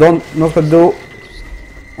est dans notre dos.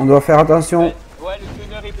 On doit faire attention. Ouais, le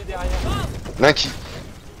gunner était derrière. Linky.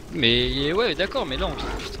 Mais ouais, d'accord, mais là on.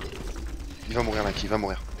 Putain, Il va mourir, Linky, il va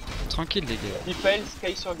mourir. tranquille les gars. Defense,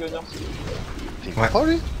 Sky sur gunner. Ouais. Oh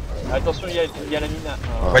lui. Attention, il y a la mine.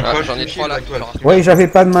 Ah, White Ah, Wall, j'en ai shield, 3 là. White Wall. Oui, j'avais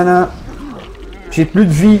pas de mana. J'ai plus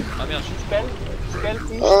de vie. Ah merde, Spell,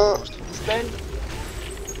 please. Ah. Spell.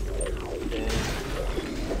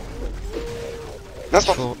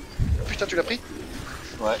 L'instant. faut... Putain, tu l'as pris?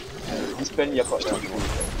 Ouais. Dispel, il y a pas. Putain,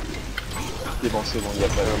 C'est bon, il y a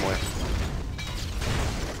pas. il va mourir.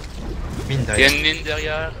 Mine Il y a derrière. une ligne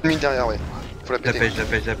derrière. Mine derrière, ouais. Faut la Je la péter. pêche, je la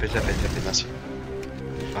pêche, je la pêche, je la pêche, je la pêche. Merci.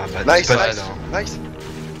 Ah bah, Nice, c'est pas nice, là, hein. nice.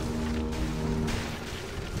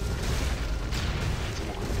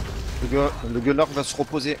 Le gunner va se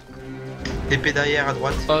reposer. Épée derrière à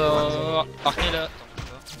droite. Arcane là.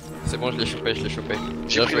 C'est bon, je l'ai chopé.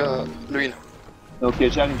 J'ai pris le heal. Ok,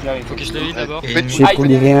 j'arrive. Faut que je le lis d'abord. Et Mais une J'ai pour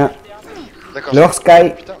rien. D'accord. Leur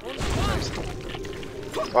Sky. Putain.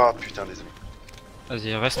 Ah putain, désolé.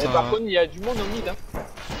 Vas-y, reste Eh, par un. contre, il y a du monde au mid. Hein.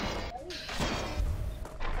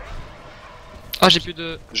 Ah, j'ai plus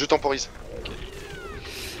de. Je temporise.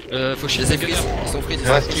 Faut Je chier les ai les pris. gars. Ils sont pris.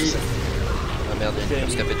 Husky. Ah merde, il y a une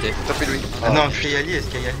qui a pété. Tapez lui. Ah non, Skyali, est-ce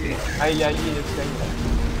qu'il y a Skyali? Ah, il est allié le Sky.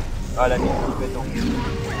 Ah, la mine qui pète en plus.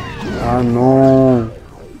 Ah non.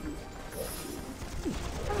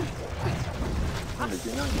 Ah, le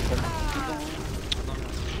gunner, il est pas mal.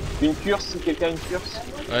 Une curse, si quelqu'un a une curse.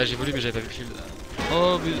 Ouais, j'ai voulu, mais j'avais pas vu le shield.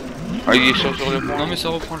 Oh, mais. Ah, il est sur le point. Non, mais ça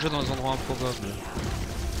reprend le jeu dans des endroits improbables.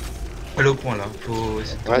 Aller au point là, faut.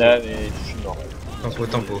 Ouais. Là, mais je suis mort.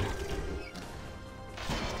 Tempo.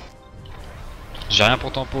 J'ai rien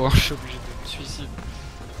pour tempo, hein, je suis obligé de me suicider.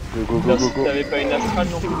 Là, si t'avais pas une astrale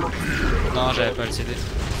non plus. Non, j'avais pas le CD.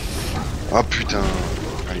 Ah putain.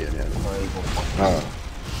 Allez. Ouais, bon. Ah.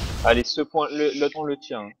 Allez, ce point, l'autre on le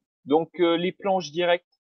tient. Hein. Donc les planches directes.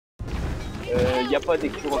 Y a pas dès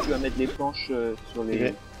que tu auras pu à mettre les planches sur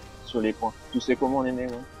les points. Tu sais comment on les met,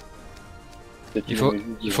 ouais. Peut-être Il qu'il faut, en met juste,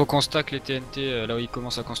 il faut qu'on stack les TNT là où ils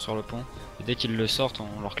commencent à construire le pont. Et dès qu'ils le sortent,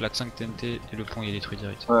 on leur claque 5 TNT et le pont il est détruit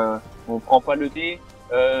direct. Ouais, ouais. On prend pas le dé.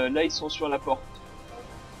 Là ils sont sur la porte.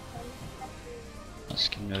 Ce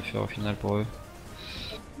qu'il y a à faire au final pour eux.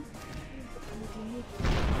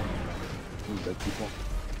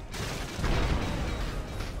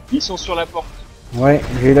 Ils sont sur la porte. Ouais,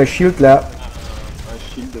 j'ai la shield là.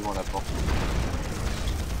 Un shield devant la porte.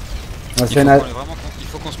 Ah, Il c'est faut une- qu'on il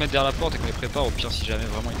faut qu'on se mette derrière la porte et qu'on les prépare au pire si jamais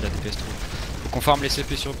vraiment il a DPS trop. Faut qu'on farme les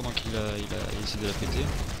CP sur eux pendant qu'il essaie de la péter.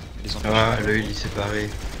 Et les empêcher. Ah, le heal il s'est barré.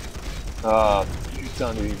 Ah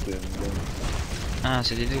putain le hit de... Ah,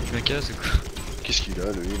 c'est des nœuds que je me casse ou quoi? Qu'est-ce qu'il a,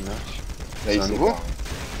 le heal là? Là, C'est il un s'est nouveau? pas.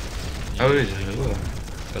 Ah oui, j'ai vu.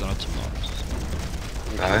 Pas dans la team normalement.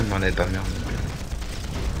 Ah ouais, mais on avait pas merde.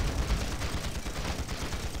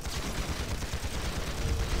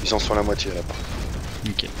 Ils en sont à la moitié là-bas.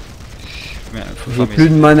 Ok. Mais faut J'ai farmer plus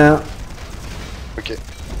de mana. Ok.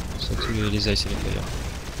 surtout les ice et les fire.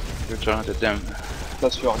 Je vais te faire un totem. Pas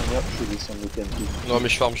sur Armia, je vais descendre le TNT. Non, mais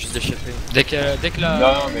je farm juste des cheffés. Dès que la.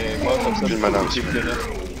 Non, mais moi comme ça, Plus de je mana peux aussi. gunner.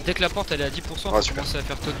 Dès que la porte elle est à 10%, Ah, faut super. commencer à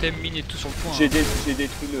faire totem, mine et tout sur le point. J'ai hein.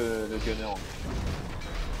 détruit le gunner.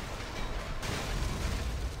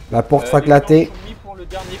 La porte va Les éclater. planches sont mis pour le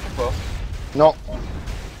dernier ou pas? Non.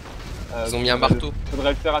 Ils ont mis un marteau. Faudrait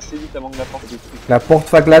le faire assez vite avant que la porte détruise. La porte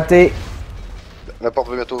va éclater. La porte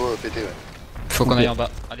va bientôt péter, ouais. Faut qu'on aille en bas.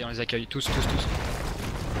 Allez, on les accueille tous.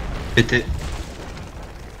 Pété.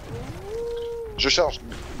 Je charge.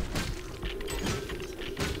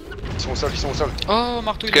 Ils sont au sol. Oh,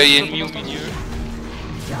 marteau Sky il est ennemi au pendant ce milieu. temps.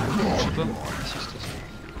 Je sais pas. Si, c'était ça.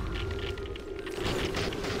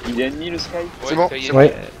 Il est ennemi le Sky? C'est bon, Sky c'est ennemi.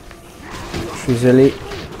 Ouais. Je suis désolé.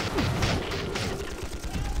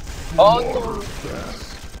 Oh non.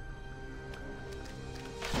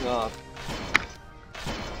 Ah,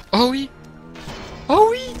 Oh oui. Oh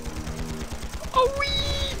oui. Oh oui.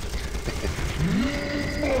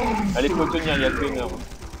 allez, faut tenir, il y a le gunner.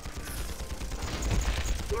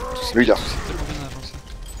 Lui là. C'est tellement bien avancé.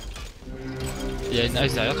 Il y a une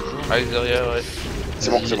ice derrière toujours. Allez, derrière, ouais. C'est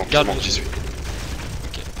bon, c'est bon, c'est Garde bon, le- j'y suis.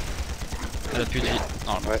 Elle a plus de vie.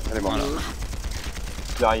 Non, Ouais, elle est morte. voilà.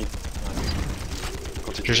 J'arrive.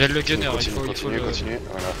 Continue, Je gèle le continue, gunner, continue, il faut continue, le- continue,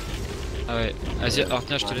 voilà. Ah ouais. Vas-y,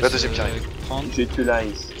 Artnia, je te laisse La deuxième qui arrive. prendre. J'ai tué la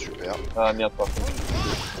ice. Super. Ah merde, par contre.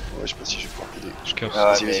 Ouais, je sais pas si je vais pouvoir t'aider. Je curse.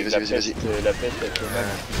 Ah, Vas-y, mais vas-y, la vas-y, vas-y. peste, la peste, elle fait mal.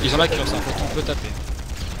 Ils ont la curse, hein, on peut taper.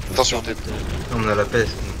 Attention, t'es. On a la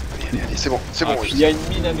peste. Allez, allez, c'est bon, c'est Ah, bon. Il y a une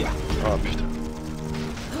mine à mettre. Ah putain.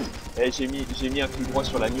 Eh, j'ai mis un coup droit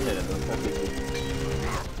sur la mine, elle a même pas pété.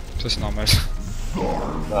 Ça c'est normal.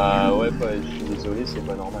 Bah ouais, bah, je suis désolé, c'est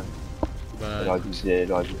pas normal. Elle Bah,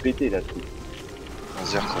 aurait dû péter la truc. Un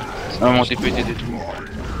zerk. Ah, mon TPT des tout.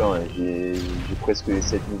 Putain, j'ai presque les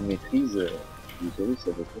 7000 maîtrises. Désolé, ça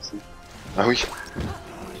va passer. Ah oui.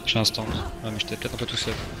 j'ai un stand. Ouais, mais j'étais peut-être un peu tout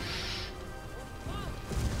seul.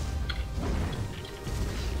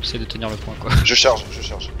 J'essaie de tenir le point quoi. Je charge, je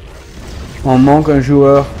charge. On manque un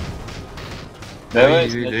joueur. Bah Oui, ouais,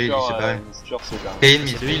 oui, le heal, c'est pareil. Snatcher, c'est pareil. Et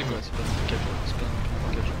ennemi, C'est le heal quoi, c'est pas un catch. C'est pas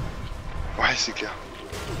un catch. Ouais, c'est clair.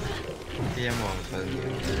 Et à moi, enfin.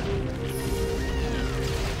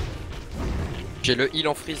 J'ai le heal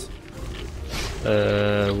en freeze.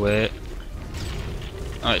 Ouais.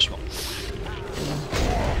 Ouais, je suis mort.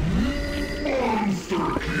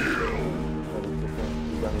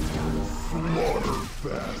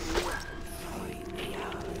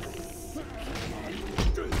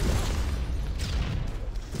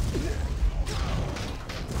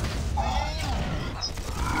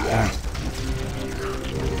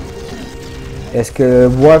 Est-ce que le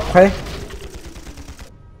bois est prêt?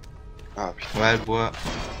 Ah putain. Ouais, le bois.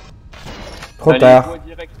 Trop Allez, tard. go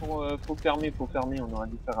direct pour, faut fermer, on aurait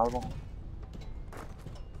dû faire avant.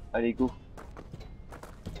 Allez, go.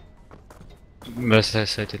 Bah ça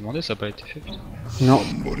a été demandé, ça a pas été fait putain. Non.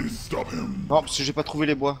 Somebody stop him. Non, parce que j'ai pas trouvé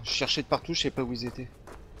les bois. Je cherchais de partout, je sais pas où ils étaient.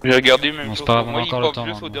 J'ai regardé même Bon, c'est chose. pas grave, on a Moi, il encore le pop temps,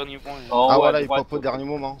 juste au hein. dernier point. En Ah haut, voilà, à ils droite, pop au dernier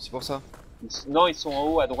moment, c'est pour ça. Non, ils sont en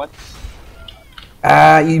haut à droite.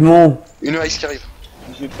 Ah, ils m'ont. Une ice qui arrive.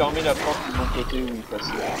 J'ai fermé la porte de mon côté où ils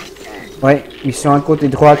passaient. Ouais, ils sont à côté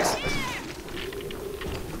droite.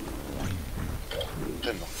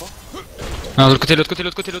 Elle meurt pas. Ah, de l'autre côté, l'autre côté,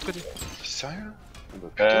 l'autre côté, l'autre côté. T'es sérieux là? Bah,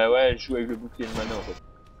 putain. Ouais, elle joue avec le bouclier de mana en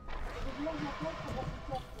fait.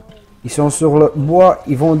 Ils sont sur le bois,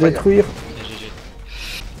 ils vont détruire. Ok, GG.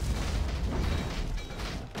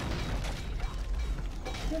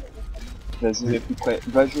 Vas-y, mais plus près.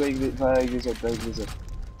 Va jouer avec les, va avec les autres, va avec les autres.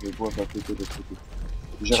 Le bois va péter de l'autre côté.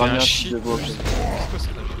 J'ai J'ai ramené un un shit. petit de bois. C'est quoi ça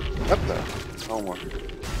là? Hop là. Non, moi.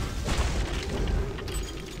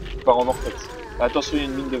 Je pars en vortex. Attention, il y a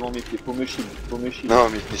une mine devant mes pieds. Faut me shield, faut me shield. Non,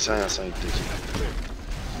 mais c'est rien, c'est rien.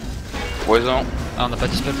 Poison. Ah, on a pas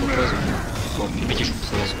dispel pour poison. Bon, mais qui joue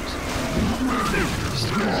poison.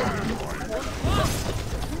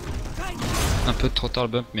 Un peu trop tard le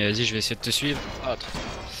bump, mais vas-y, je vais essayer de te suivre. Ah, trop tard.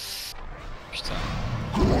 Putain.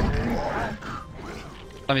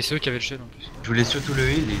 Ah, mais c'est eux qui avaient le shell en plus. Je voulais surtout le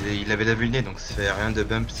heal, il avait la vulné, donc ça fait rien de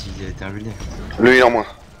bump s'il était invulné. Le heal en moins.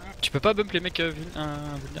 Tu peux pas bump les mecs vulnérables?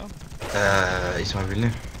 Ils sont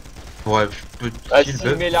invulnés. Pour je peux Ah, heal s'il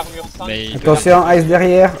bump. met l'armure 5, Mais il Attention, ice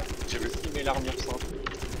derrière. J'ai vu. s'il met l'armure 5.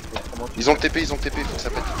 Comment tu Ils ont le TP, faut que ça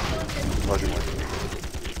pète. Ouais, je vais mourir.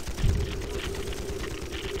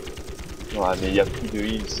 Ouais, mais il y a plus de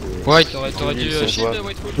heal, c'est... Ouais, t'aurais dû c'est shield jouable.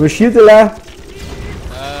 Whitewood. Le shield est là.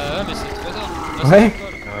 Ouais, mais c'est trop tard. Là, Ouais. c'est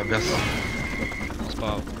quoi, là Merci. Non, c'est pas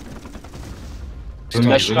grave. Une Une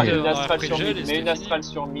Parce astral, que une on aurait astral pris sur le gel mid, et mets une c'était astral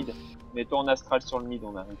sur mid. Mets-toi en astral sur le mid,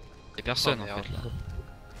 on arrive. Y'a personne Oh, en merde. fait là.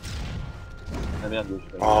 Ah merde, je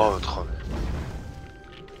vais... Oh, trop.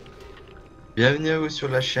 Bienvenue à vous sur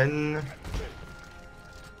la chaîne.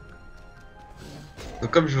 Donc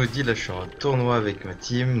comme je vous dis, là je suis en tournoi avec ma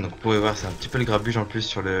team, donc vous pouvez voir c'est un petit peu le grabuge en plus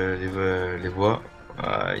sur les voies.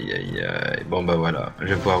 Aïe aïe aïe, bon bah voilà, je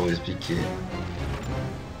vais pouvoir vous expliquer.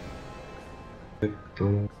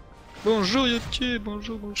 Bonjour YouTube,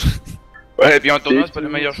 bonjour, bonjour. Ouais, et puis en tournoi, c'est pas la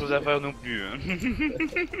meilleure chose à faire non plus. Hein.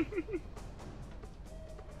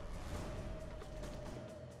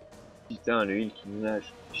 Putain, le heal qui me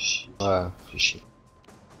nage. Chier. Ouais, fais chier.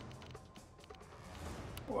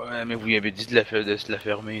 Ouais, mais vous lui avez dit de se la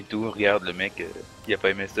fermer et tout. Regarde, le mec, il a pas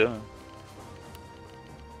aimé ça. Hein.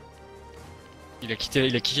 Il a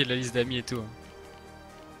kické de la liste d'amis et tout.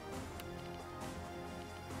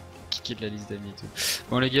 modifié de la liste d'amis et tout.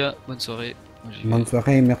 Bon les gars, bonne soirée. Moi, j'y vais. Bonne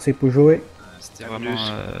soirée, merci pour jouer. C'était À vraiment,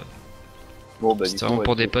 plus. Bon, bah, du c'était coup, vraiment on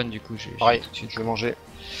pour va, des pannes du coup. J'ai Pareil, tout de suite. je vais manger.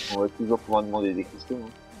 on va toujours pouvoir demander des cristaux.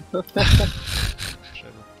 Hein.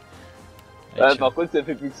 J'avoue. Ah, Allez, ciao. par contre, ça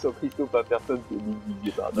fait plus que 100 cristaux par personne, c'est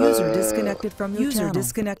divisé par deux. User disconnected from your channel.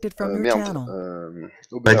 Disconnected from your Merde. channel.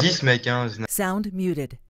 Bah Aubert. 10 mec, hein. Sound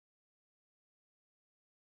muted.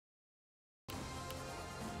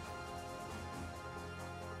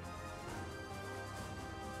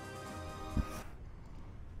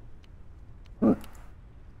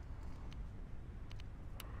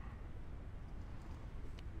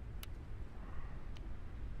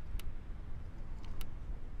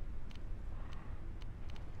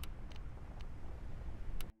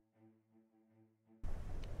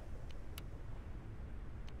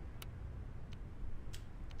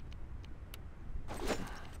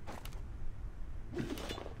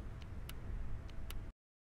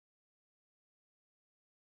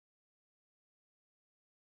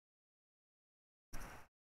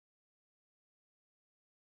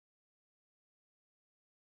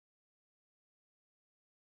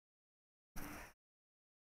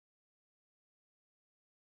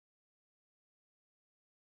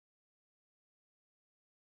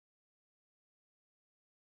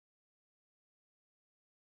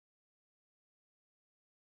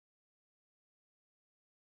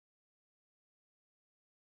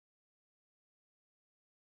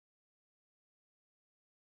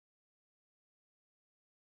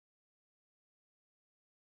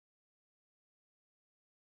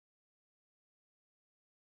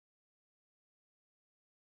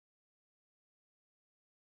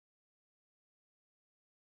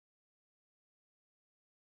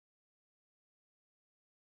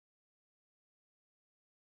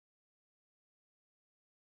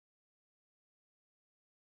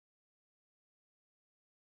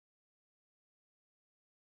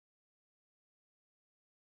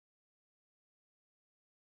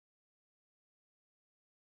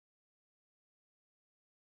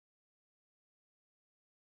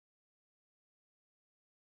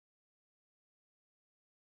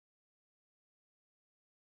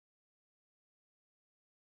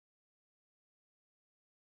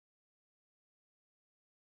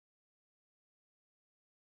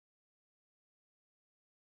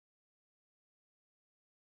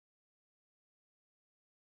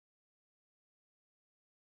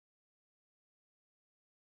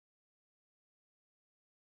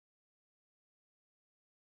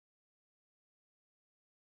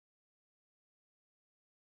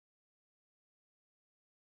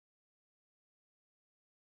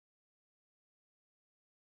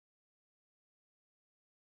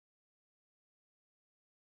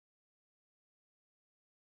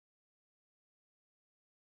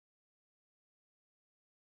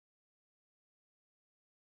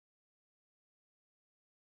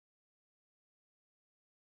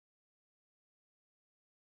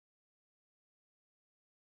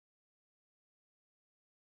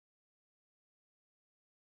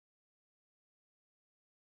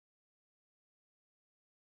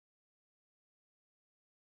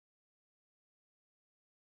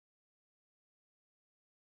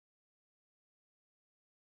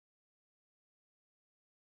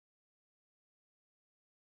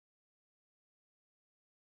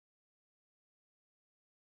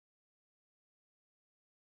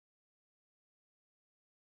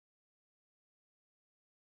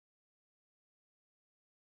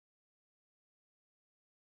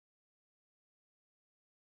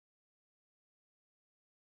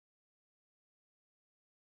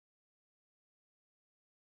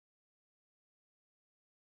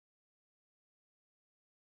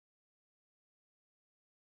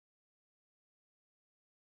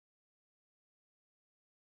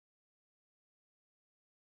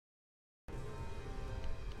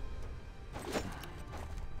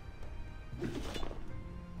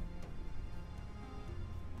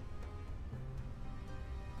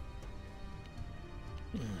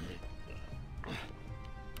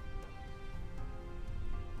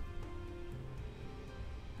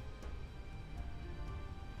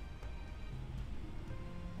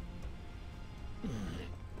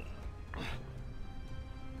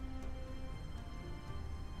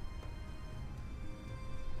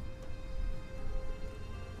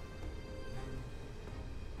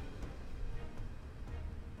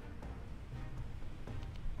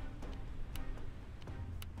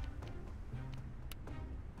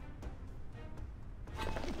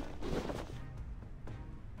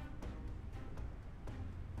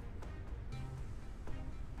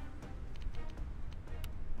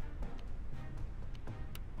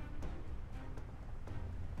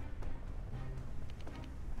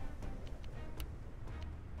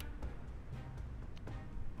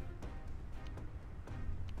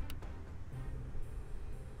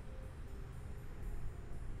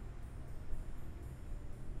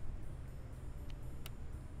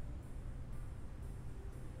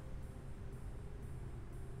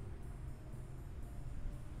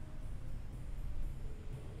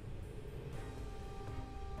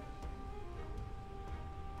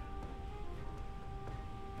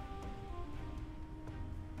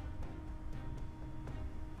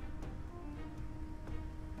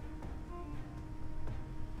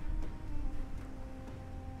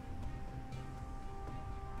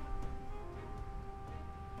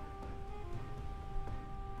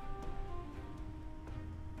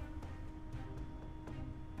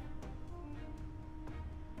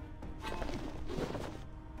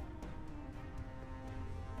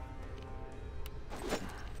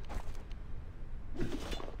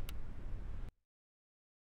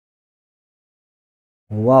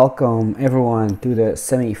 Welcome everyone to the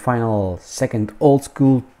semi-final second old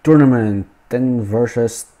school tournament 10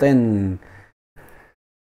 versus 10.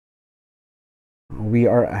 We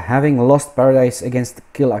are having Lost Paradise against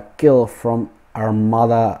Kill la Kill from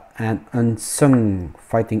Armada and Unsung,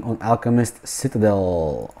 fighting on Alchemist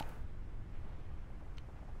Citadel.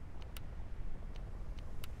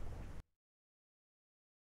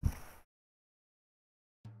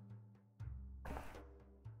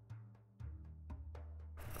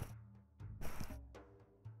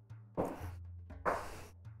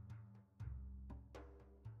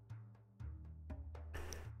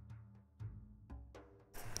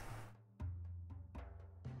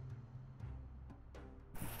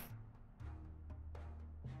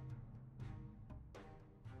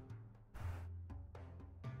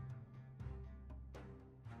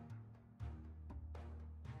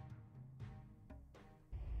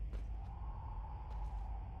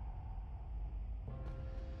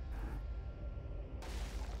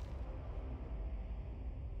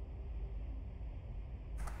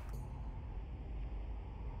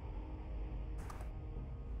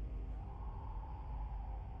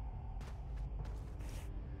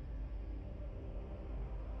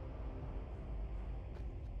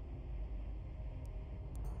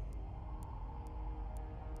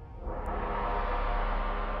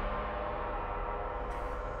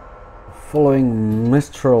 Following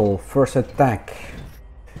Mistral first attack.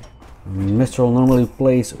 Mistral normally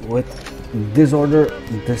plays with Disorder.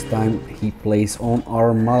 This time he plays on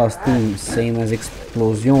Armada's team, same as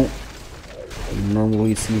Explosion.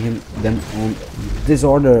 Normally see them on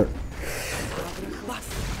Disorder.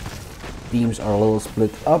 Teams are a little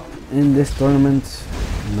split up in this tournament.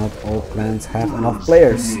 Not all clans have enough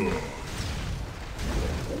players.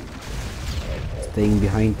 Staying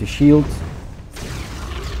behind the shield.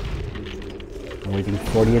 Waiting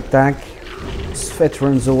for the attack. Svet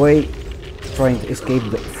runs away, trying to escape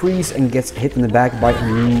the freeze and gets hit in the back by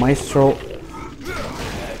Maestro.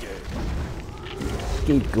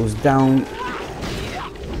 Gate goes down.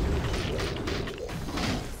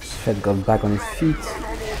 Svet got back on his feet.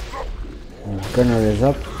 Gunner is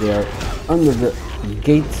up. They are under the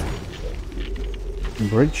gate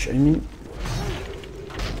bridge, I mean.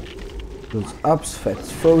 Goes up.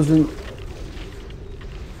 Svet's frozen.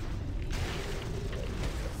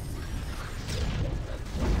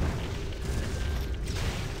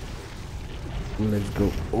 Let's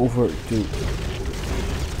go over to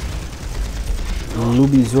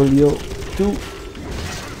Lubizolio 2.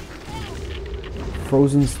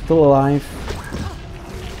 Frozen still alive.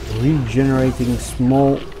 Regenerating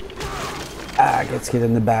small. Gets hit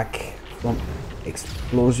in the back from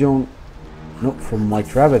Explosion. No, from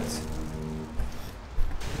White Rabbit.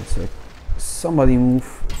 It's like somebody move.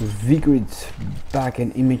 Vigrid back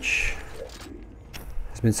in image.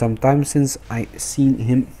 It's been some time since I seen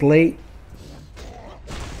him play.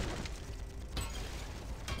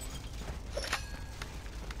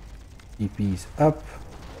 TP's up.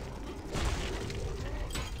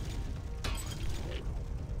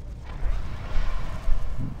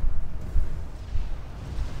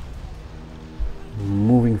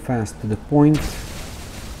 Moving fast to the point.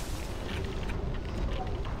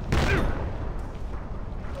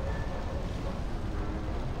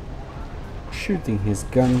 Shooting his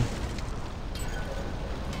gun.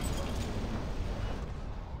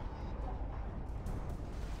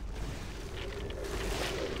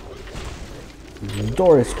 The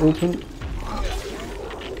door is open.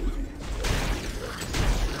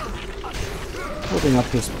 Putting up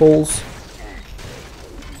his poles.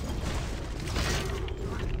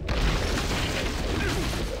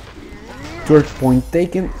 Third point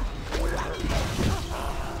taken.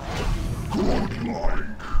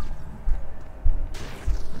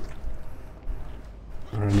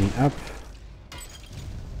 Running up.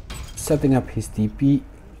 Setting up his TP.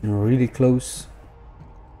 Really close.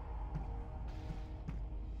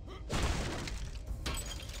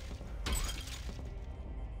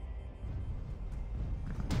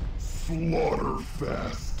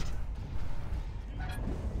 Slaughterfest.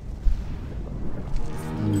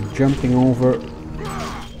 Jumping over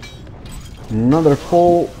another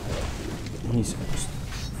pole. He's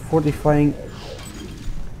fortifying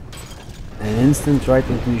an instant right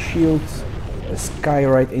into the shield, a sky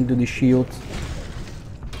right into the shield.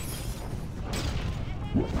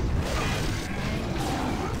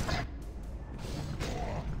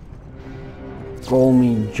 Call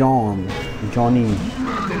me Johnny.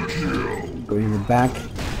 Going in the back.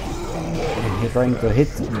 And he's trying to hit,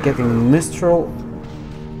 getting Mistral.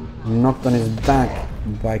 Knocked on his back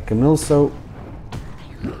by Camilso.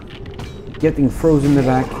 Getting frozen in the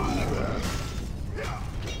back.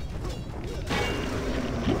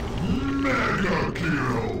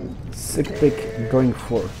 Sick pick going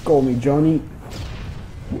for Call Me Johnny.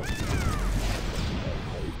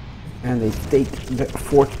 And they take the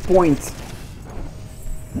 4th point.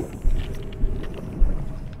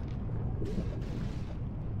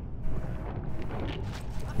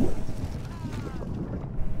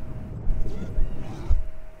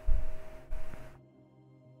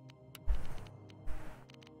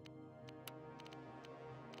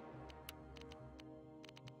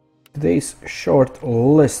 Today's short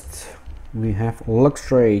list. We have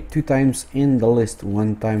Luxray 2 times in the list,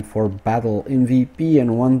 1 time for battle MVP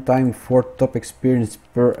and 1 time for top experience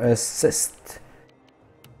per assist.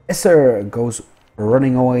 Esser goes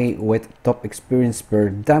running away with top experience per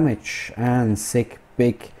damage, and Sick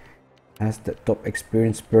Pig has the top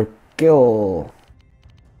experience per kill.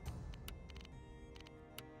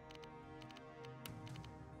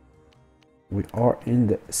 We are in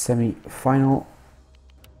the semi-final.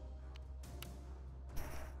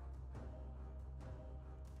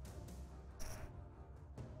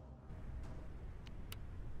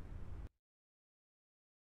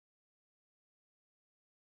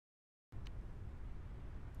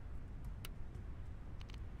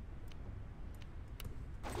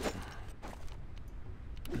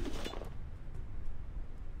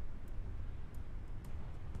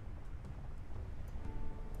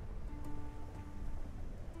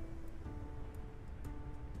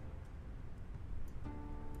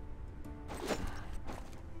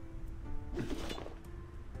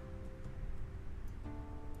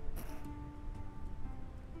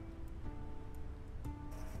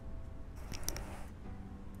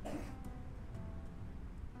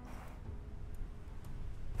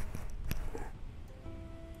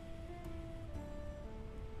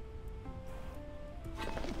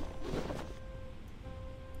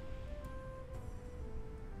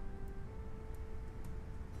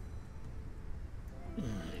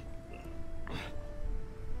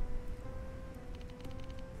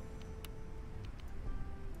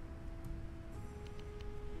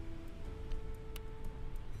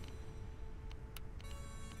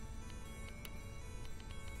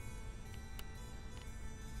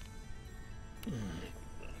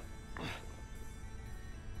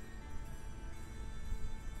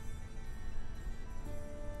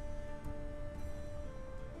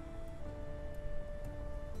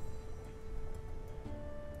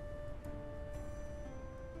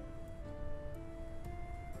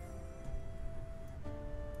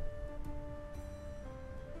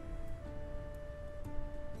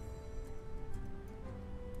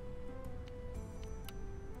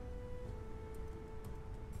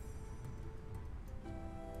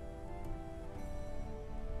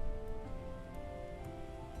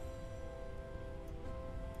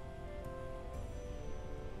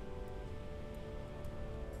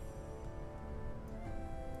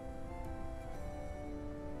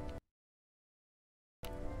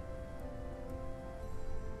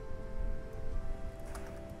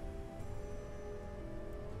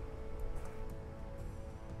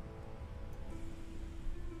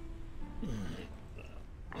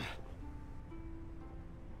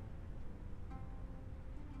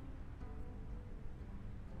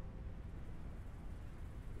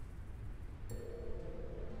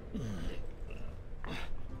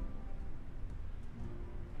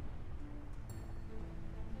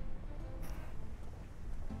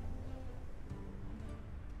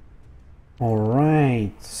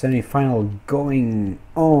 Alright, semi-final going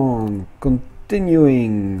on,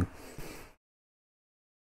 continuing.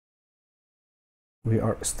 We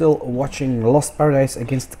are still watching Lost Paradise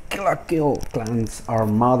against Killer Kill Clans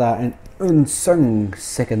Armada and Unsung,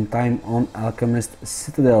 second time on Alchemist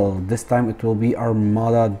Citadel. This time it will be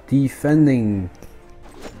Armada defending.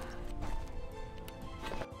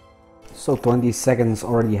 So 20 seconds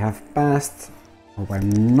already have passed. Hope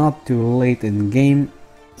I'm not too late in game.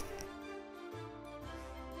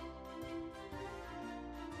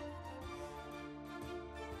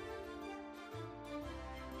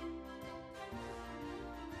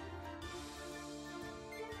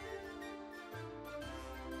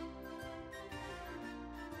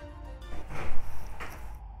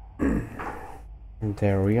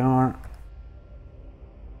 There we are.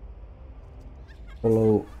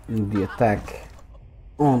 Follow the attack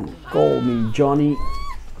on Call Me Johnny.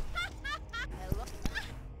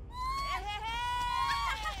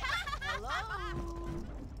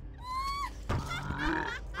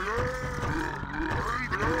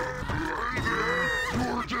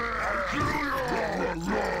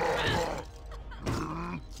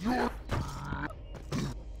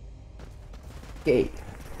 Okay,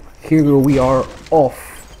 here we are off.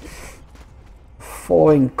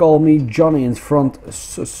 following Call Me Johnny in front,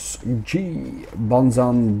 Sus G,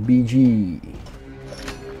 Banzan BG.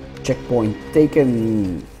 Checkpoint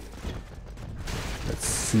taken. Let's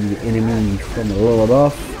see the enemy from a little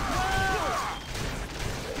above.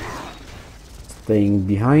 Staying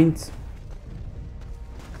behind.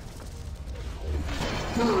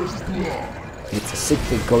 It's a sick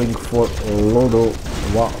pick going for Lodo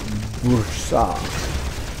wa Bursa.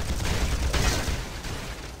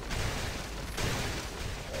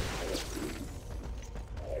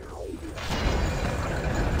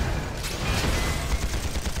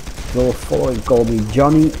 Still following Call Me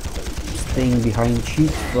Johnny, staying behind Cheat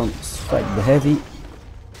from Strike the Heavy.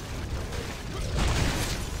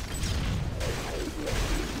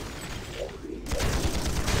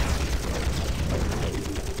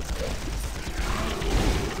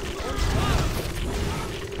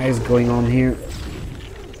 What is going on here?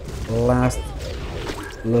 Last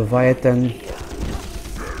Leviathan.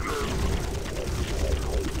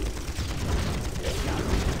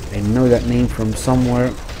 I know that name from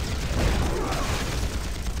somewhere.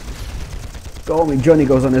 Call Me Johnny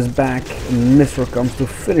goes on his back, and Mr. comes to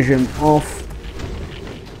finish him off.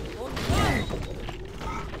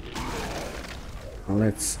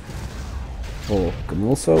 Let's pull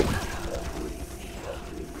Camulso.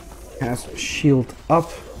 Has shield up.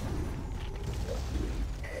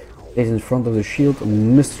 Is in front of the shield,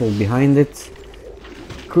 Mistral behind it.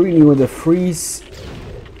 Creamy with a freeze.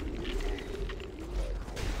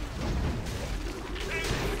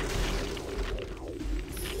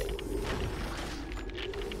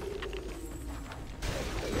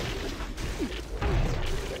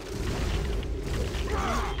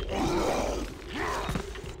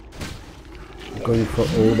 Going for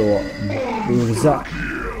Odo Urza.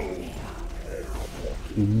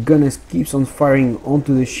 Gunnis keeps on firing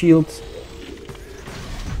onto the shield.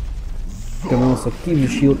 Can also keep the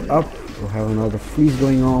shield up. We'll have another freeze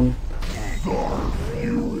going on.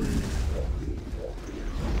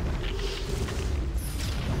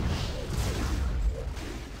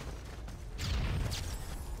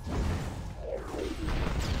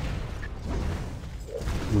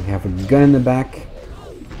 We have a gun in the back.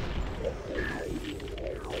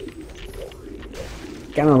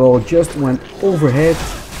 Cannonball just went overhead.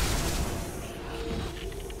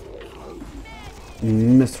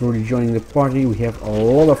 Mr. rejoining the party. We have a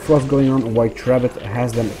lot of frost going on. White Rabbit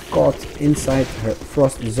has them caught inside her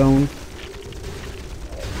frost zone.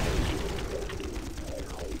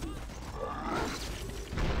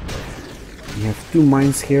 We have two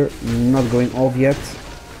mines here, not going off yet.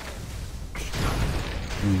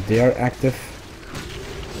 They are active.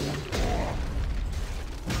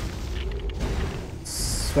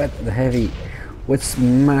 Sweat the Heavy with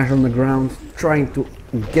Smash on the ground, trying to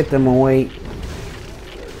get them away.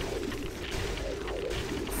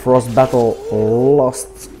 Frost Battle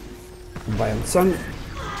lost by Unsung.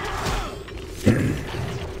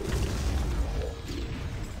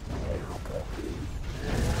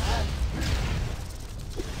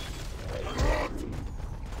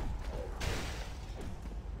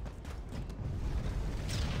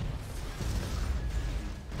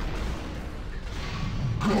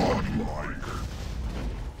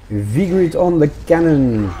 Vigrid on the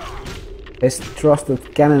cannon, his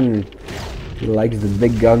trusted cannon. He likes the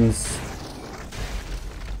big guns.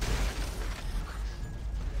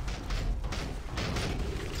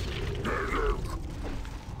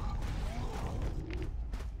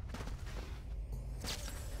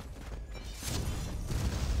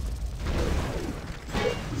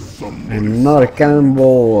 Another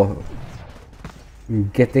cannonball,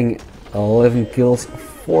 getting 11 kills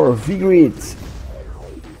for Vigrid.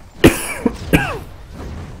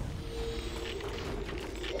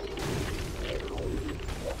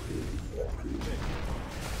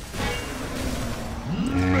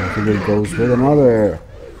 Vigrid goes with another.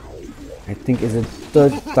 I think it's the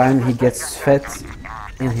third time he gets fed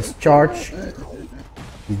in his charge.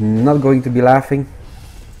 He's not going to be laughing.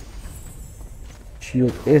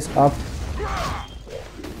 Shield is up.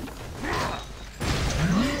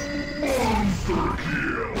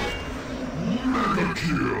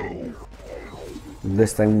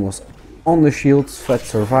 This time was on the shield. Fed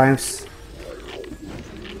survives.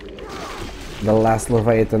 The last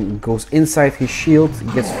Leviathan goes inside his shield,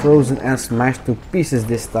 gets frozen and smashed to pieces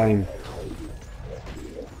this time.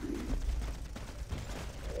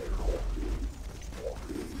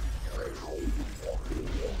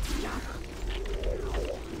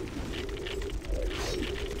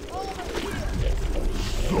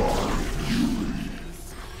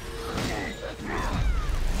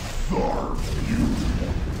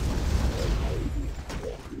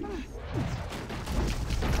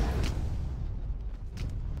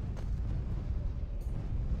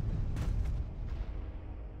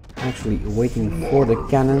 actually waiting for the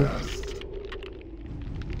cannon.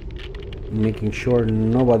 Making sure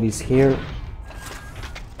nobody's here.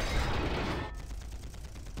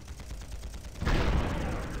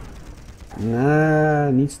 Nah,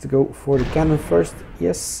 needs to go for the cannon first.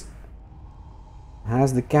 Yes.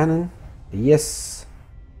 Has the cannon. Yes.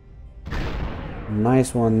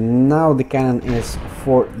 Nice one. Now the cannon is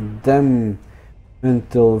for them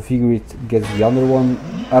until Vigrid gets the other one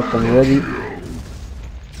up and ready.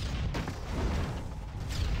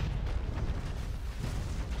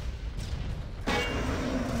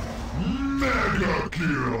 Mega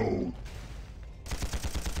kill!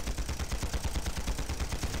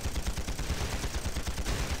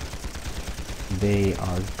 They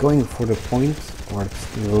are going for the point, or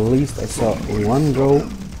at least I saw one go.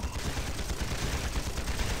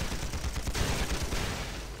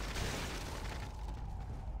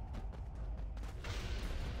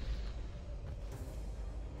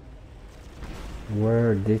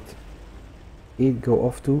 Where did it go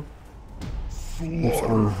off to? It's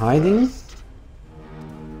on hiding.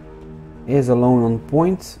 Is alone on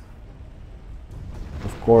point.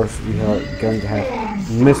 Of course, we are going to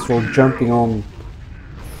have Mistral jumping on.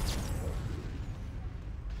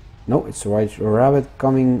 No, it's White Rabbit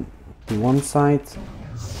coming to one side.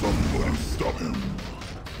 Somebody stop him.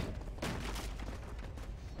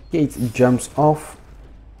 Kate jumps off,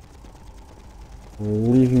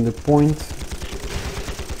 leaving the point.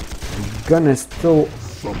 Gun is still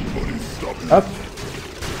Somebody stop him. up.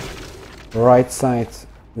 Right side,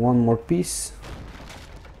 one more piece.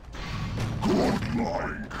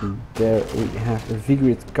 There we have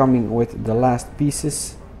Vigrid coming with the last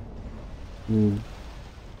pieces.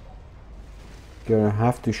 Gonna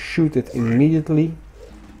have to shoot it immediately.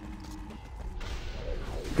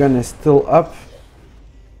 Gun is still up.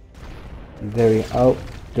 There we go.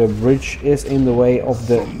 The bridge is in the way of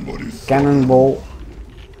the cannonball.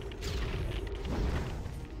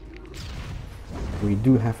 We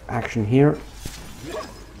do have action here.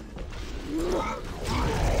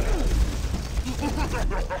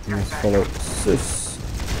 Nice follow, sus.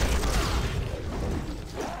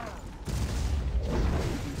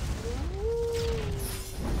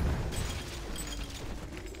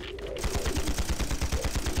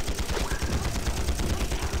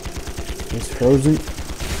 It's frozen.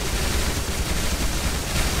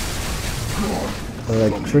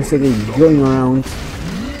 Electricity going around.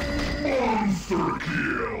 Monster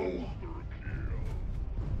kill!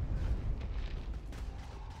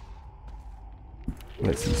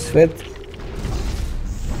 Let's see, Svet.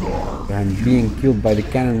 I'm being killed by the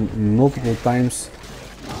cannon multiple times.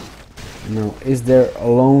 Now, is there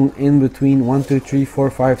alone in between? 1, 2, 3, 4,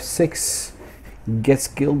 5, 6. Gets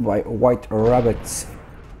killed by White Rabbits.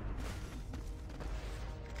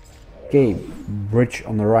 Okay, bridge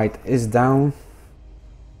on the right is down.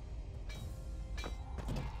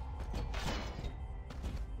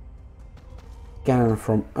 Cannon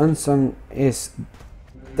from Unsung is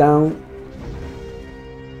down.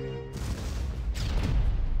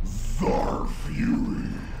 Zar Fury.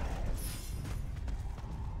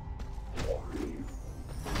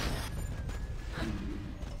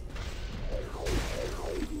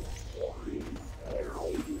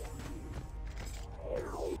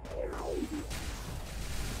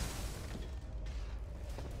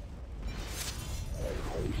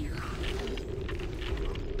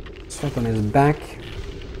 Second is back.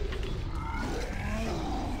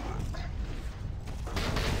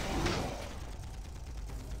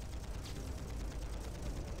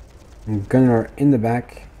 Gunner in the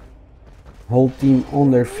back. Whole team on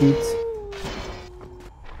their feet.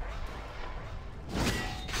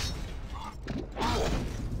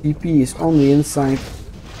 TP is on the inside.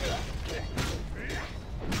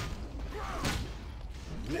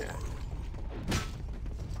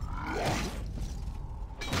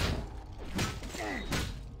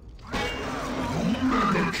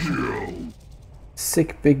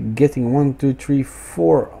 Sick Pig getting 1, 2, 3,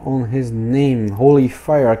 4 on his name. Holy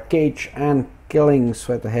Fire, Cage, and killing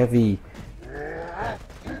Sweat Heavy,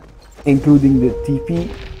 including the TP.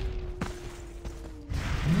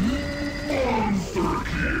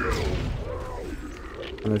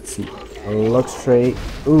 Let's see, a Luxray,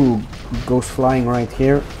 ooh, goes flying right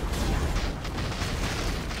here.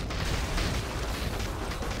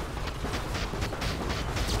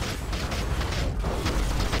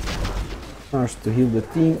 Starts to heal the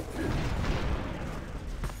team.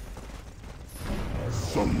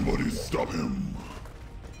 Somebody stop him.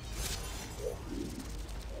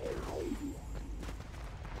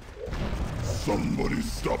 Somebody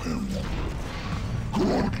stop him.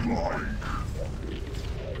 Godlike.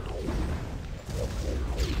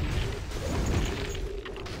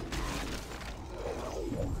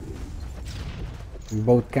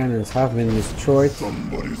 Both cannons have been destroyed.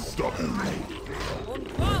 Somebody stop him.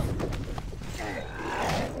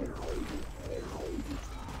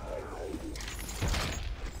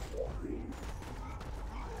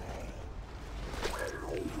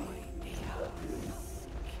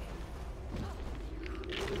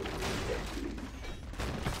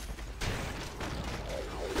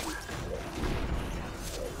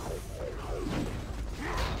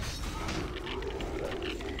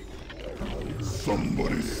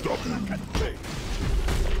 Somebody stop him.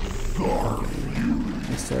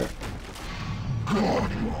 Yes, sir.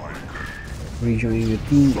 Godlike. Rejoining the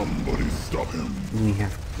team. Somebody stop him. We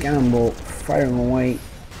have Cannonball firing away.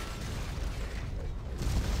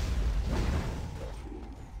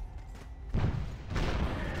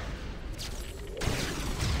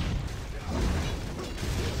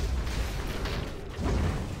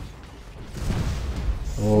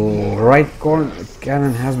 Right corner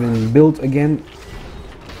cannon has been built again.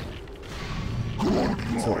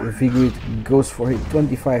 So Vigrid goes for his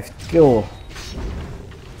 25 kill.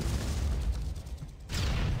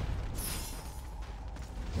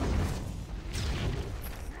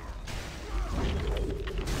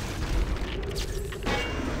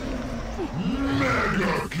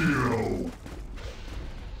 Mega kill.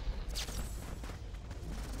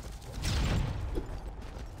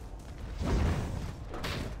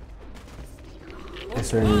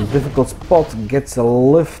 As in a difficult spot, gets a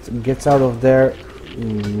lift, gets out of there,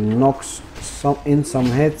 knocks some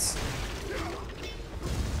hits.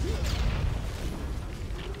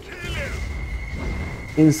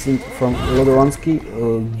 Instant from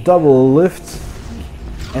Lodoransky, double lift.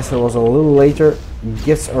 Esser was a little later,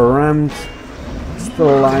 gets rammed,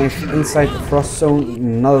 still alive, inside the frost zone,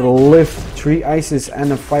 another lift, 3 ices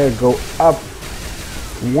and a fire go up,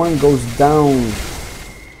 1 goes down.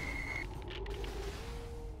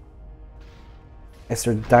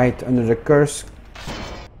 Esser died under the curse.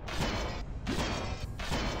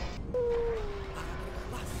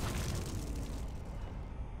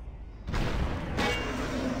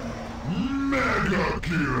 Mega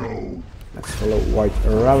kill. Let's follow White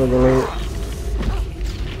Ravager.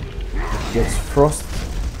 Gets Frost.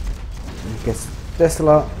 Gets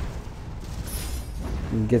Tesla.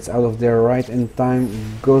 Gets out of there right in time.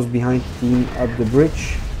 Goes behind team up the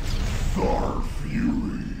bridge. Thar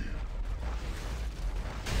Fury.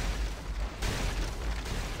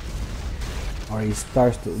 Or he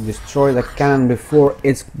starts to destroy the cannon before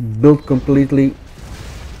it's built completely.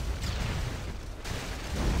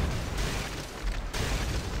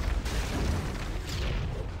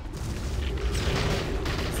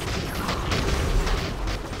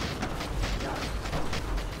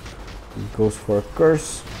 He goes for a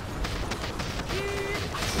curse.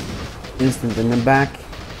 Instant in the back.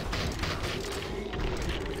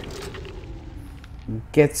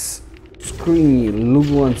 Gets Screamy,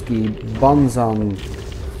 Lubuansky, Banzan,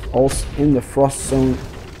 also in the frost zone.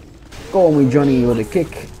 Call me Johnny with a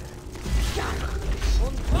kick.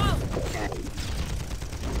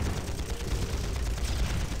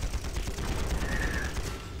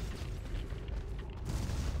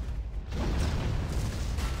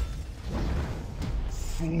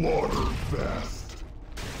 Slaughterfest.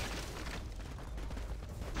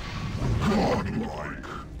 Godlike.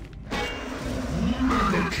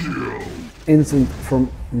 Mega kill. Instant from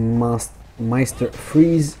Meister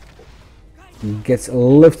Freeze. Gets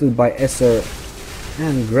lifted by Esser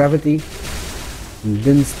and Gravity.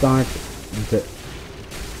 Then start the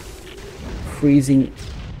freezing.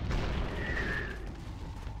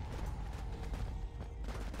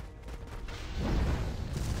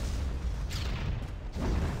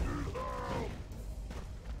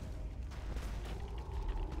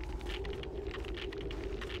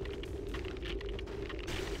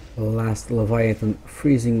 Last Leviathan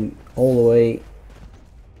freezing all the way.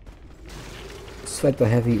 Sweat the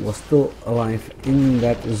Heavy was still alive in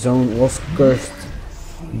that zone, was cursed,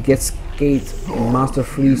 gets Kate, Master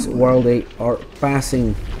Freeze while they are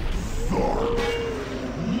passing.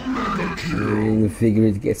 And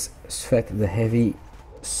Vigrid gets Sweat the Heavy,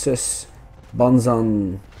 Sus,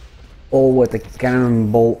 Banzan, all with a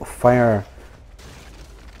cannonball fire.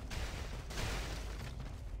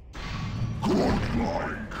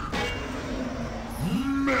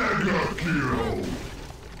 Mega kill.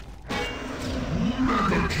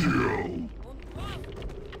 Mega kill.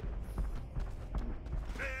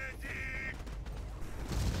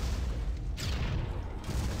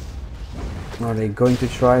 Are they going to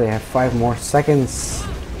try? They have 5 more seconds.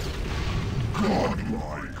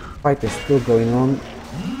 Godlike. Fight is still going on,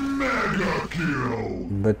 Mega kill.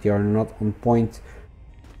 but they are not on point.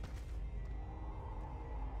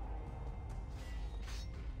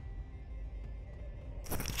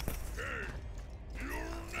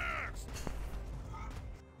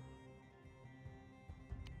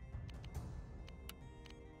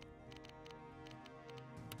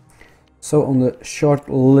 So on the short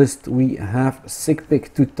list we have Sick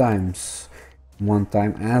Pick 2 times. One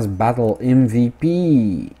time as Battle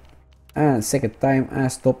MVP. And second time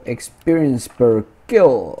as top experience per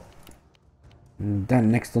kill. And then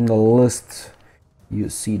next on the list you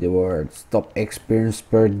see the words top experience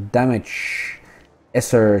per damage.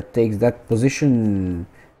 Esser takes that position.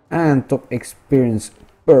 And top experience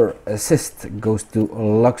per assist goes to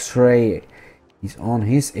Luxray. He's on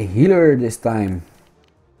his healer this time.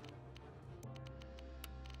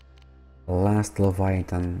 Last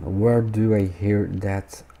Leviathan. Where do I hear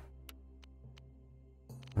that?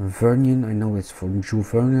 Vernian, I know it's for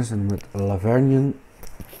Juvernus, and with Lavernian,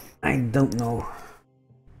 I don't know.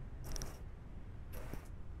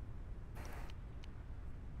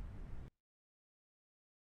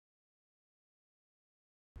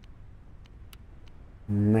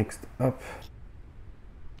 Next up,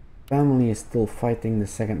 Family is still fighting the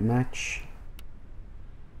second match.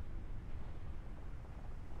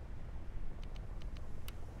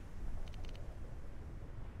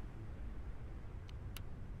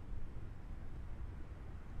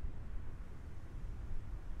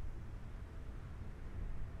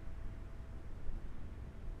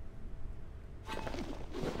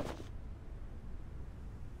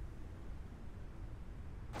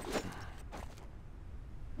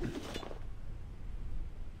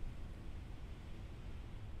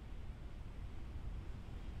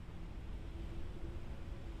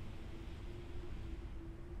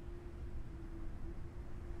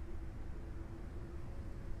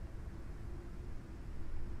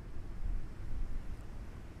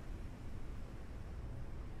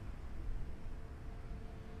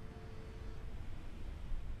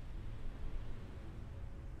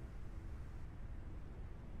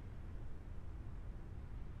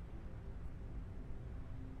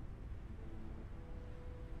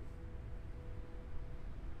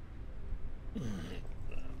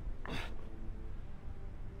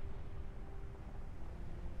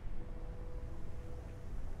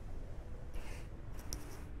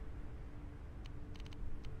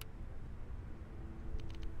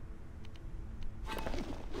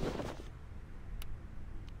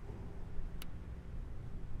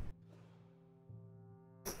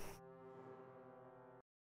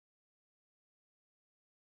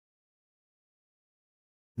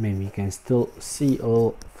 Maybe you can still see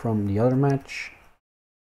all from the other match.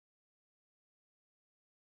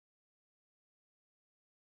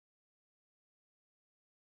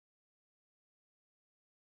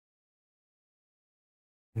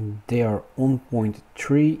 They are on point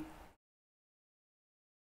 3.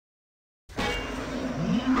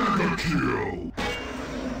 Mega kill!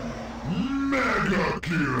 Mega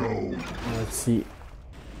kill! Let's see.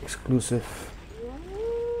 Exclusive.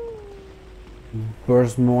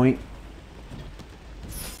 Burst Moy.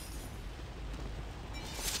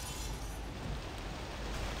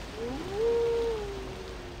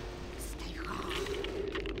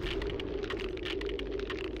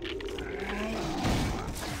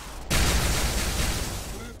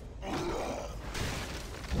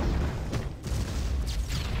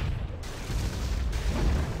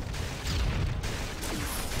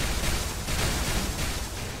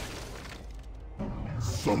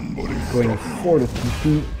 Going for the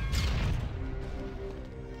TP.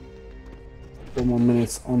 4 more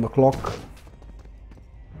minutes on the clock.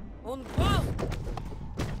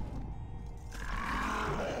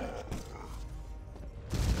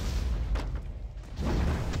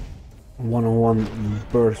 One-on-one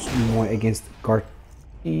burst Moy against Gartinia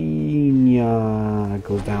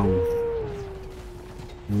goes down.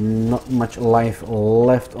 Not much life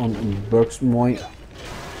left on Burks Moy.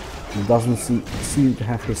 Doesn't seem to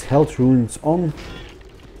have his health runes on.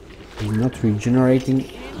 He's not regenerating.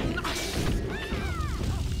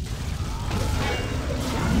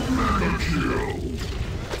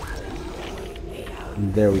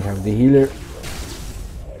 And there we have the healer.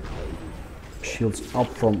 Shields up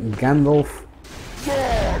from Gandalf.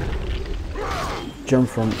 Jump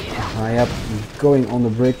from high up, going on the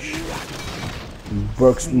bridge.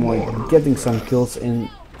 Burks Moy getting some kills in.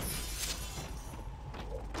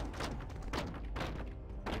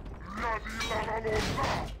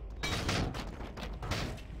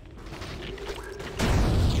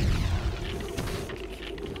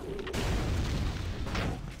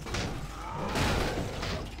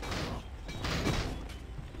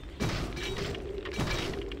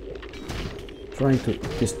 Trying to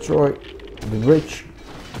destroy the bridge.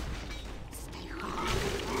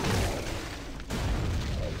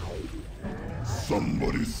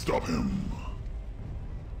 Somebody stop him.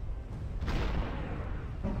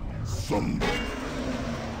 Somebody.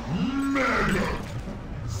 Mega.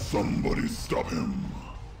 Somebody stop him.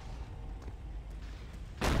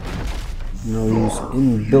 No use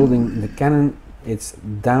in building the cannon. It's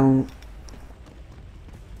down.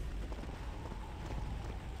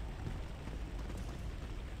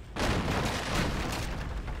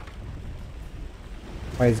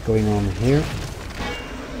 What is going on here?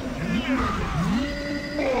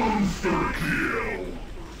 Monster kill.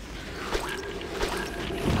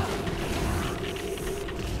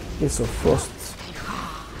 Kiss of Frost.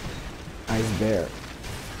 Ice Bear.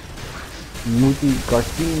 Muti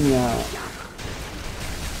Gardenia.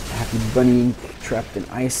 Happy Bunny Ink trapped in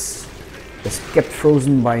ice. Is kept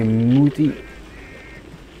frozen by Muti.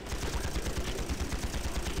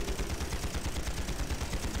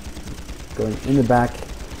 Going in the back.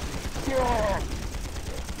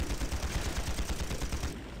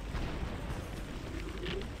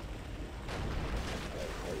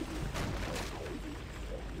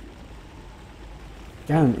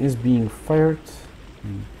 Cannon is being fired.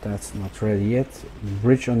 That's not ready yet.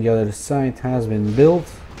 Bridge on the other side has been built.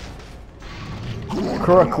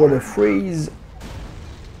 Croc with a freeze.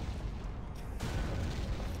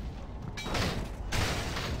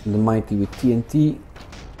 The Mighty with TNT.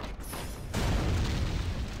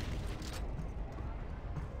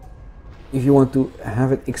 If you want to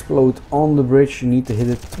have it explode on the bridge, you need to hit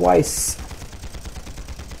it twice.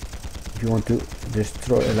 If you want to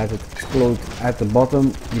destroy, let it explode at the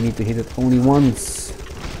bottom, you need to hit it only once.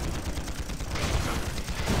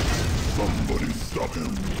 Somebody stop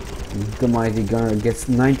him. The Mighty Gunner gets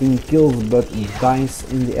 19 kills but dies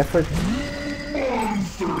in the effort.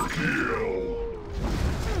 Monster kill.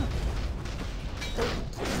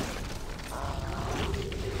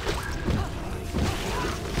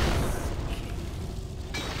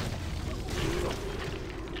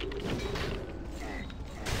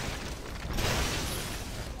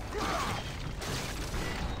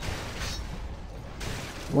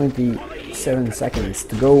 "27 seconds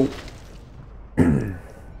to go."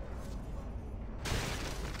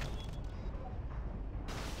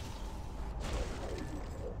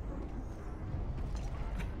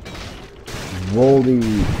 Voldy.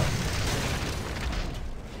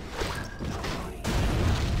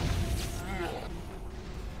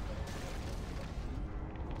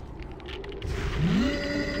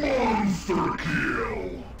 Monster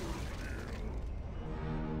kill.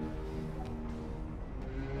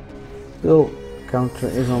 Still, counter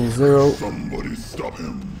is on 0. Somebody stop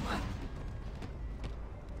him.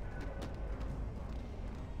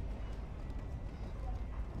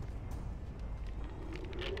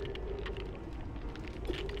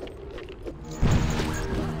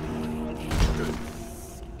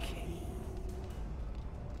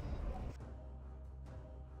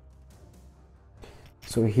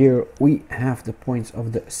 So here we have the points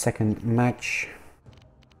of the second match.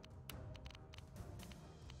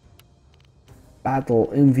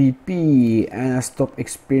 Battle MVP as top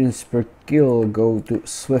experience per kill go to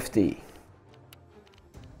Swifty.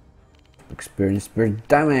 Experience per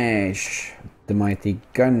damage, the Mighty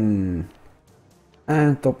Gun.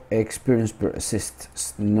 And top experience per assist,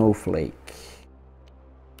 Snowflake.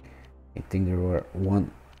 I think there were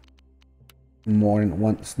more than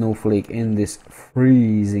one Snowflake in this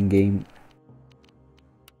freezing game.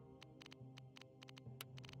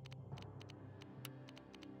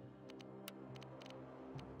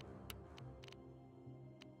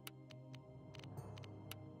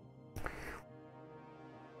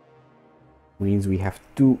 Means we have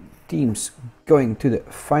two teams going to the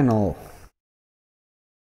final.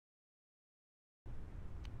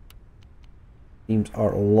 Teams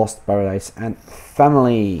are Lost Paradise and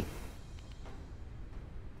Family.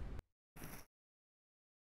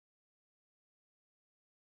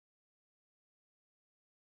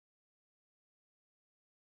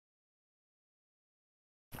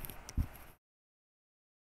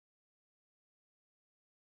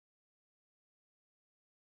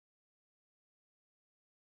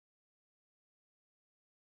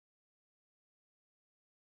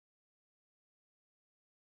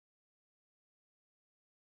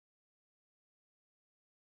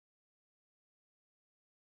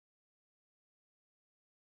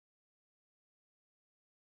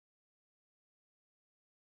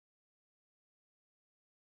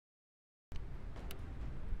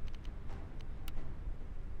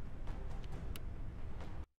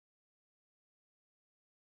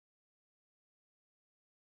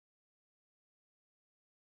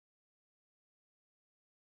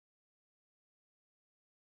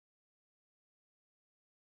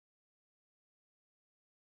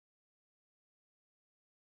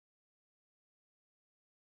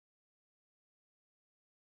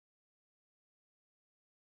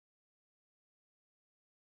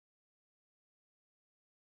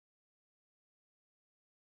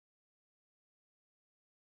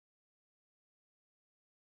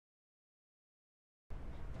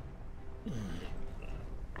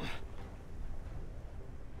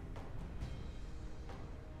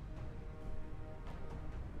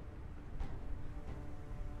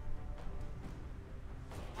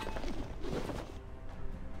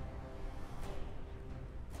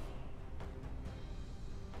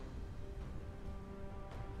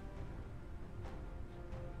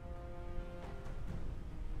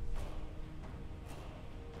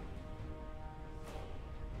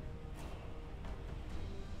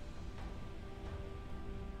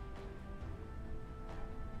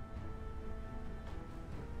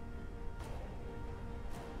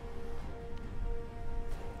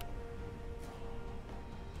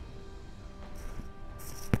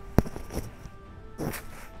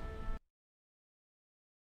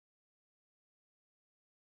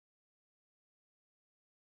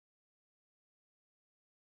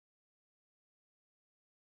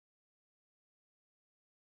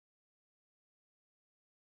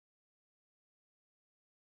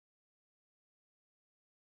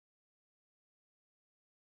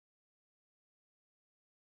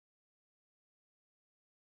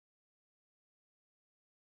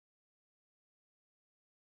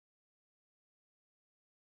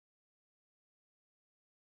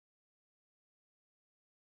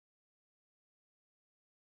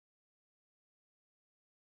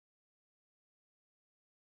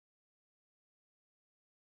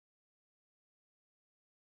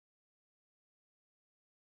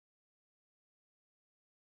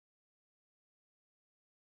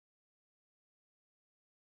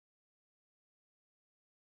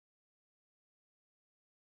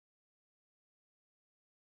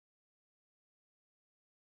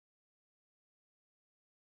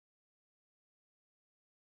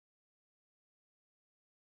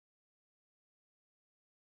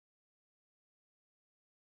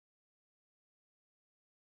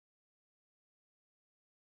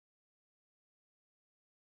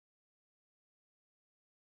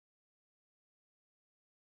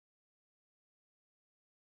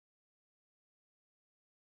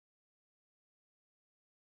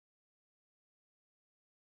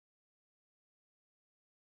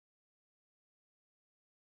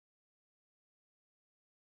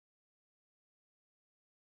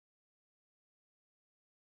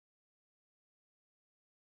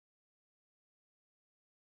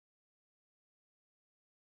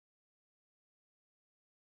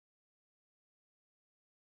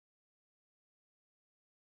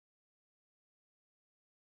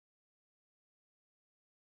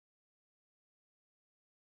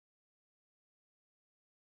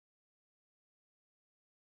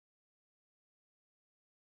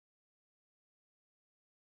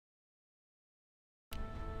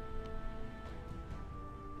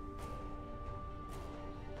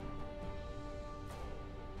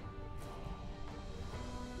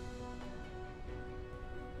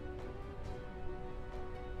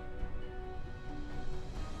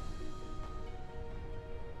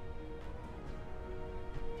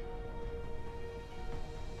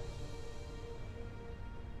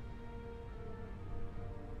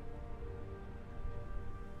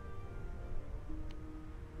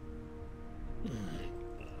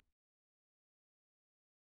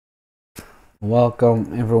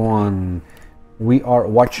 Welcome everyone. We are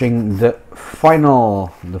watching the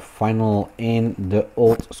final in the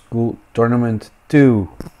Old School Tournament 2.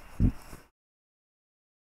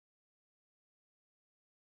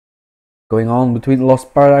 Going on between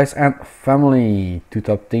Lost Paradise and Family, two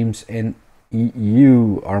top teams in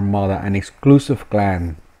EU, Armada and Exclusive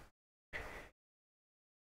Clan.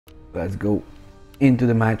 Let's go into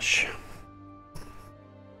the match.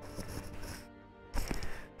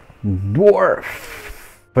 Dwarven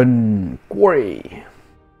Quarry.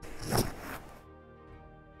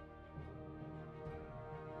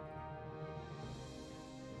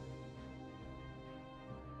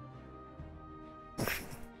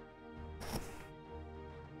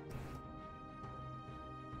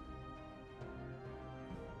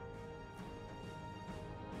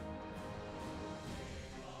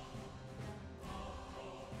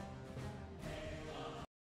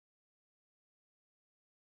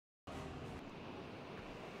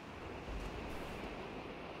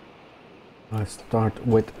 Let's start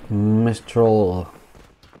with Mistral.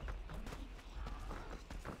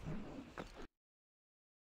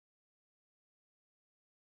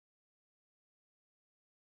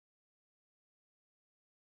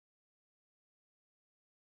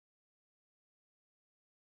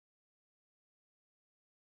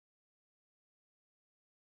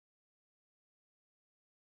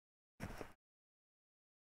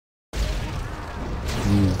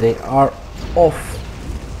 They are off.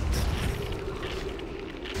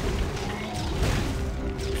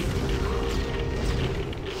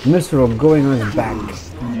 Mistral going on his back.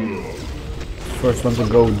 First one to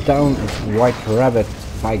go down is White Rabbit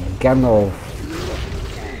by Gandalf.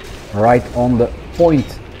 Right on the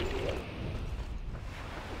point.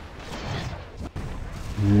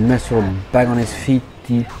 Mistral back on his feet.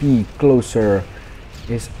 TP closer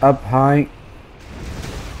is up high.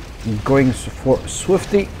 Going for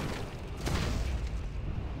Swifty.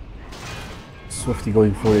 Swifty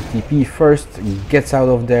going for the TP first. Gets out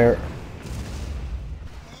of there.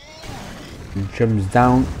 Jumps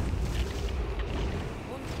down.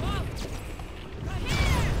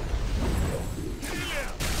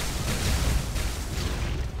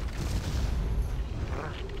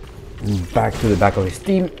 Back to the back of his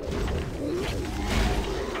team.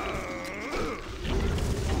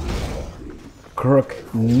 Crook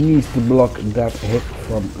needs to block that hit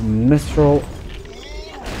from Mistral.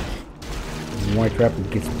 White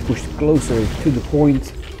Rabbit gets pushed closer to the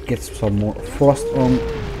point. Gets some more frost on.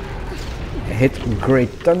 Hit Great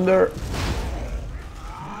Thunder.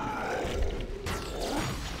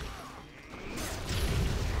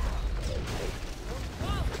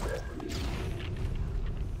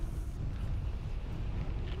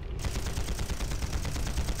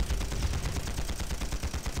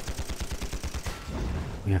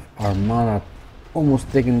 We have Armada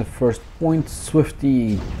almost taking the first point.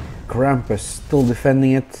 Swifty, Krampus still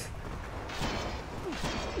defending it.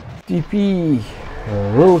 TP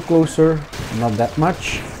a little closer, not that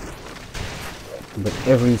much, but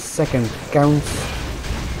every second counts.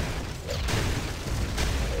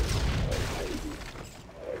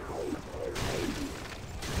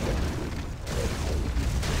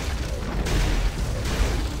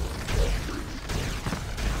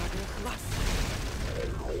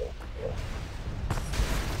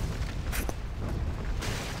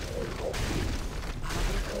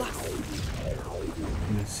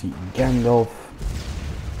 Let's see, Gandalf.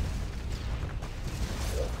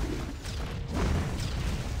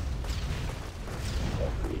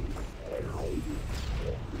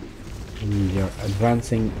 We are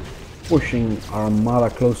advancing, pushing Armada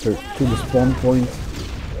closer to the spawn point.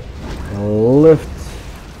 Lift.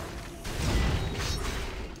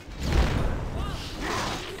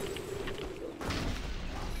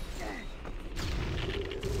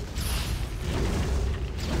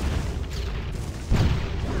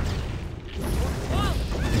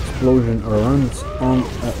 Explosion runs on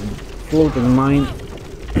a floating mine.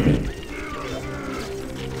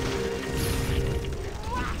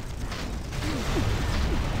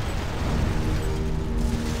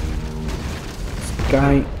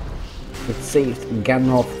 Sky, it saved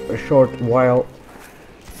Gandalf a short while.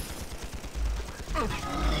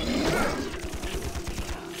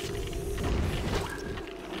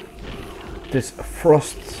 This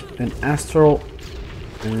Frost and Astral,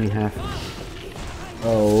 and we have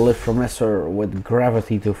a lift from Esser with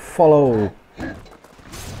Gravity to follow.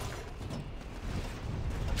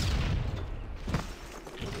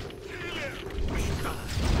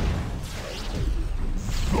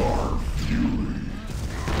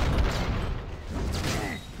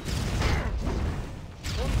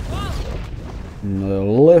 Another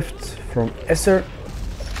lift from Esser.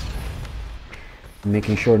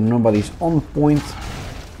 Making sure nobody's on point.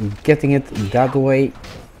 Getting it that way.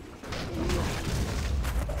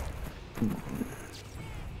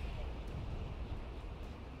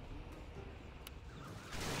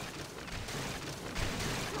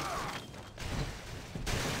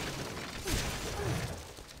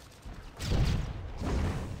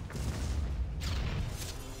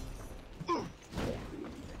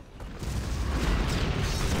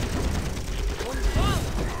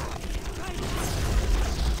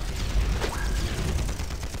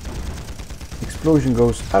 Explosion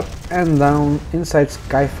goes up and down inside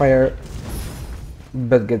Skyfire,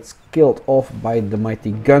 but gets killed off by the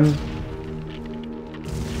mighty gun.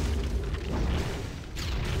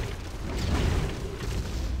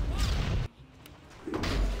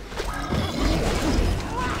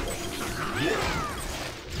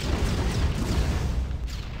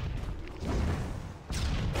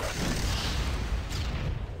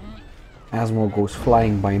 Asmo goes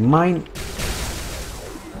flying by mine.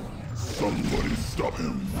 Somebody stop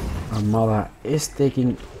him. Armada is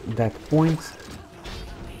taking that point.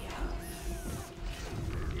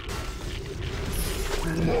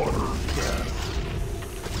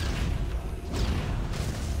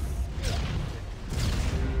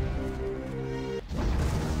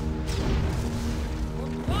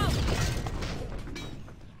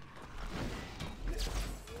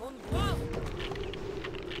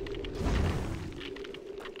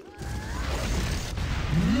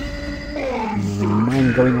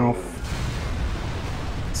 Mine going off.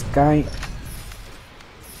 Sky.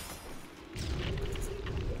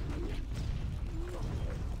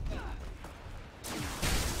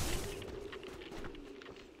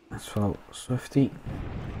 As well, Swifty.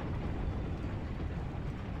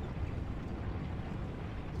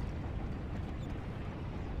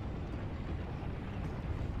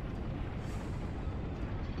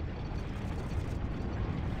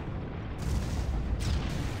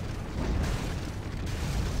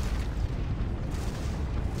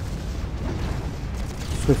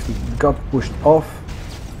 Swifty got pushed off.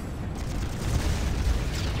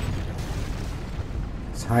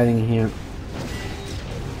 It's hiding here.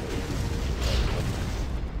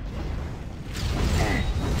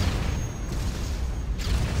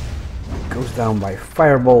 Goes down by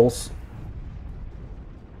fireballs.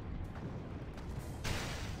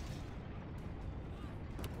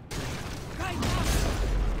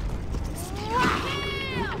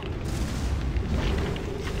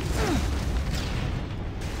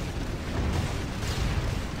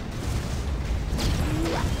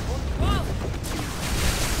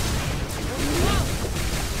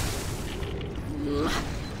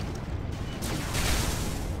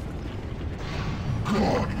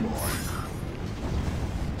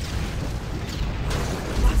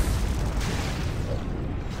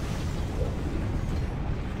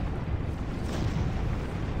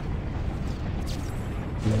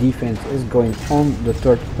 Defense is going on the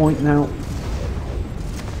third point now.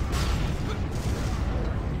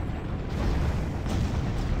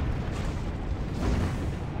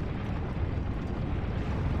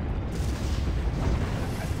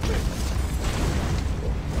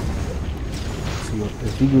 See what the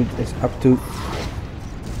Vigrid is up to.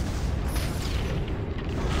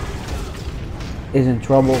 Is in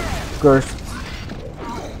trouble. Cursed.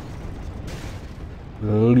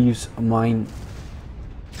 Leaves a mine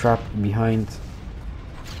trap behind.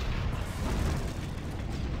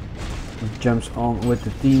 Jumps on with the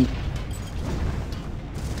team.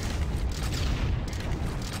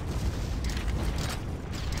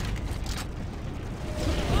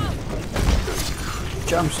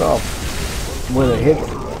 Jumps off with a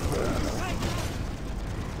hit.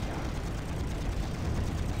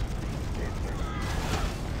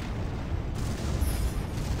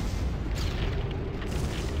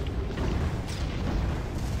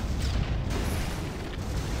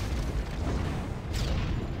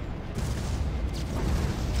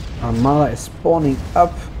 Armada is spawning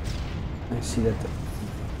up. I see that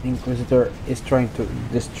the Inquisitor is trying to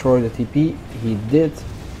destroy the TP. He did.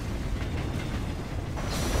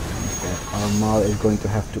 Armada is going to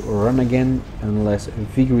have to run again unless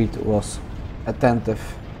Vigrid was attentive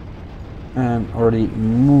and already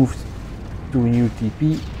moved to a new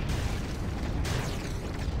TP.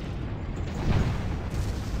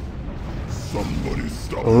 Somebody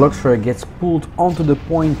stop him. Luxray gets pulled onto the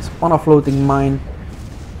point on a floating mine.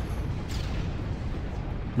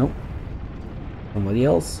 Nope. Somebody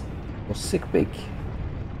else was sick pick.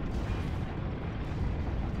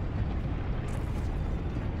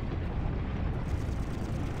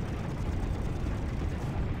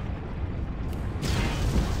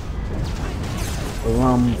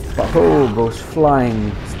 from Paho goes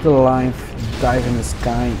flying, still alive, dive in the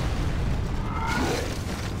sky.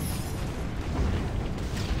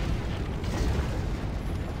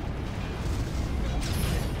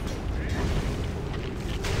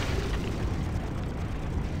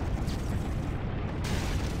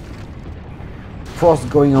 Frost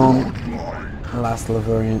going on. Last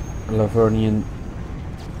Lavernian.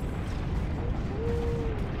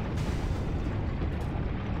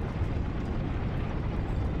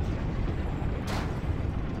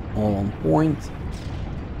 All on point.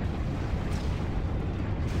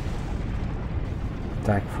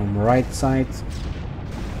 Attack from right side.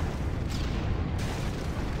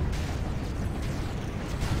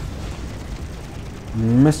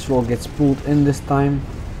 Mistral gets pulled in this time.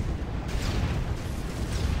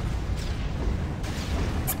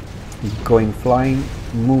 Going flying,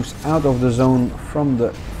 moves out of the zone from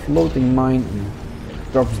the floating mine,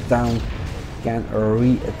 drops down, can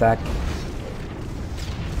re-attack.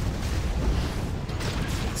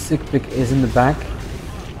 Sick Pick is in the back.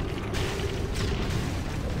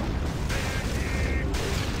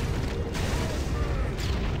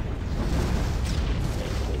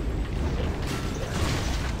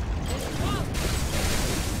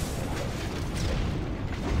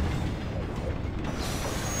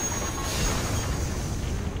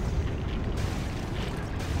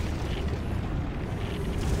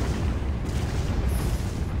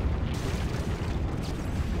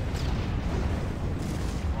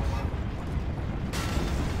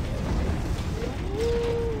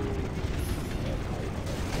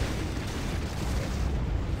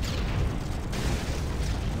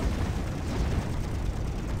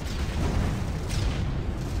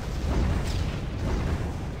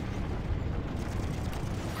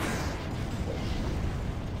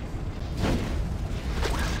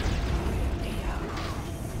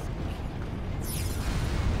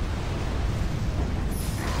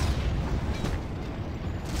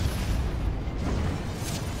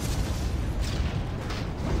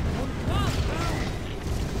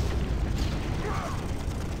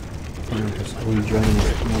 Just rejoining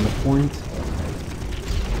on the point.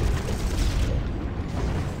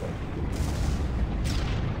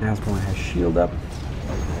 Asborn has shield up.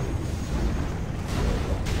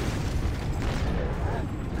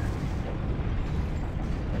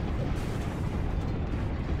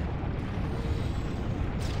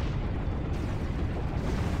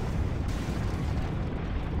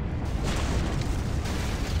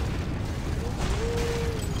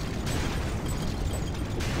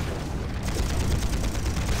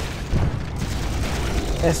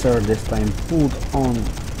 Esser this time pulled on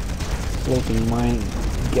floating mine,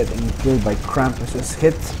 getting killed by Krampus's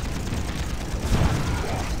hit.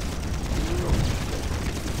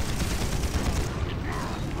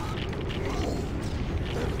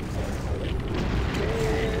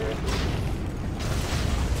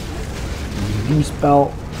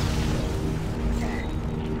 D-spell.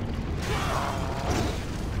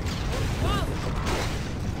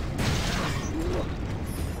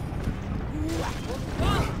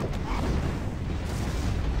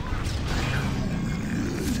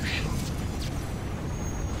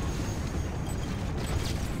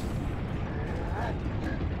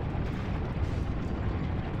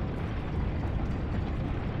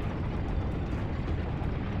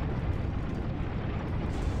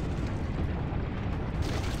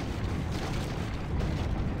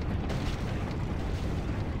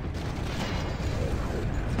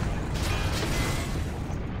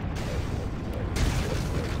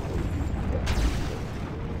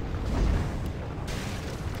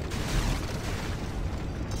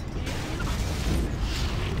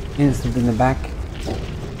 Instant in the back.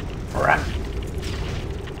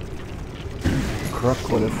 Croc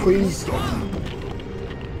with a freeze.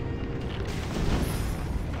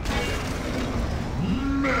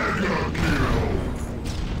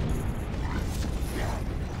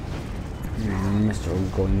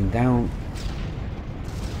 Mr. going down.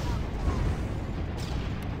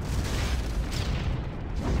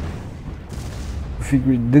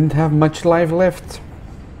 Figure it didn't have much life left.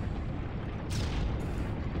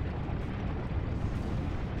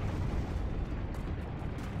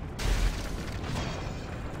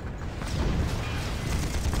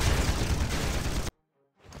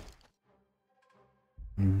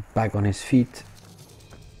 Back on his feet.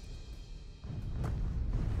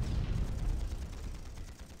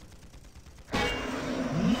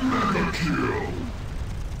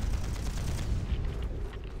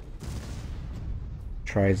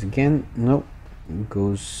 Tries again. Nope.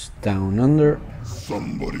 Goes down under.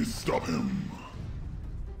 Somebody stop him.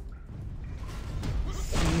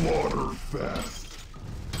 Slaughter fast.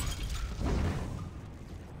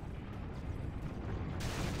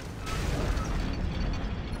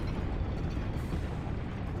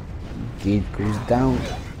 Gate goes down.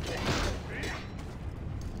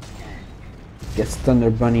 Gets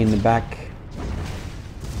Thunder Bunny in the back.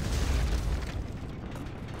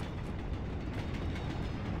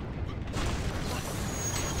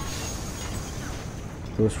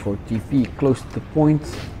 Goes for TP close to the point.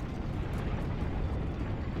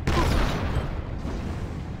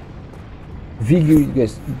 Vigrid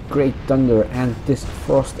gets Great Thunder and Disc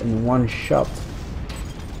Frost in one shot.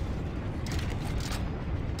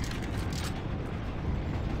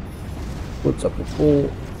 Puts up a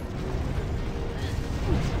pole.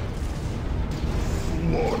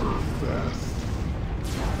 Waterfast.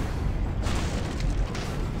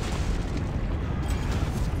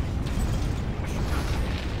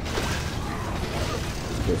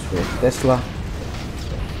 Goes for Tesla.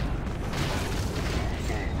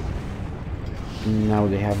 Now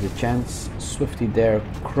they have the chance. Swifty there,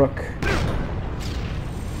 Crook.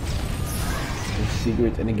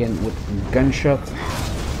 Sigurd, and again with gunshot.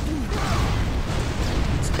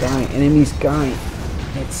 Sky, enemy Sky.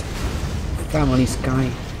 It's family Sky,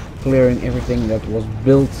 clearing everything that was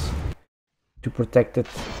built to protect it.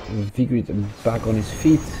 Vigrid back on his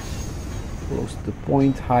feet, close to the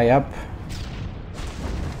point, high up.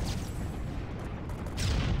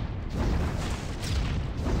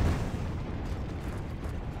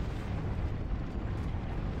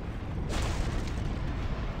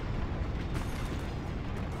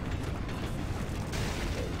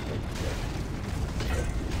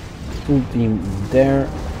 Full team there.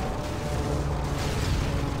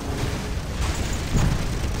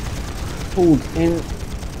 Pulled in,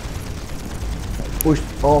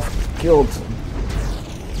 pushed off, killed,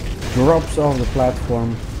 drops off the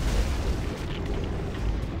platform.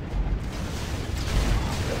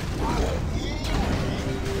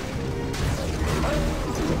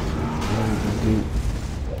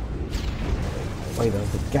 Why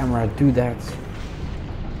does the camera do that?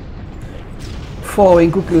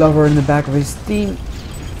 Following Cookie Lover in the back of his team.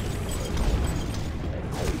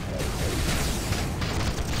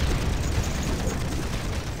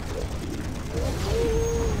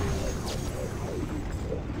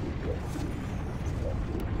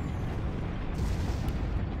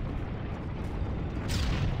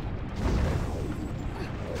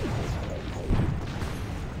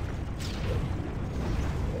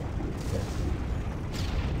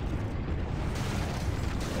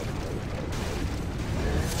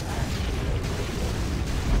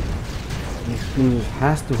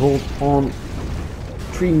 Has to hold on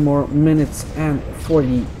 3 more minutes and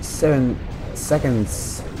 47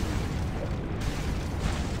 seconds.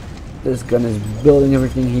 This gun is building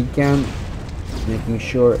everything he can, making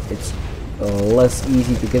sure it's less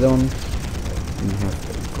easy to get on. We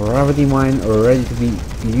have Gravity Mine ready to be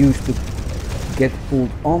used to get pulled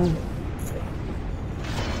on.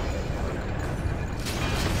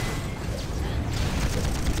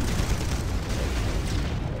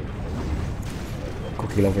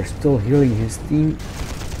 Cookie Lover still healing his team.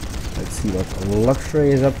 Let's see what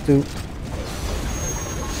Luxray is up to.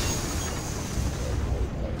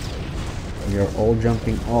 We are all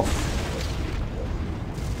jumping off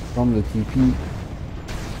from the TP.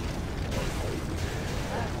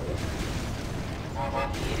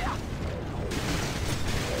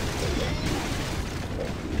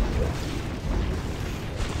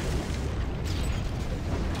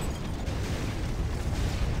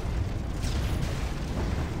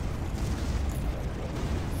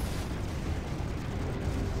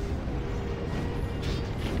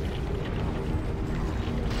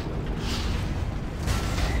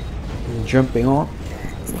 Jumping on,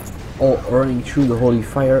 all running through the holy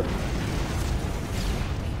fire.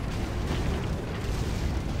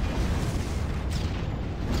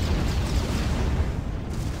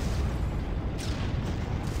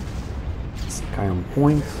 Sky on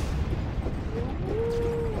point.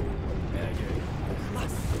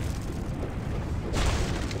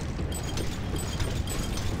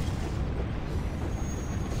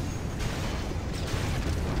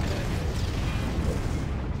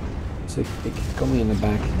 Sick Pick coming in the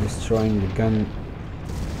back, destroying the gun.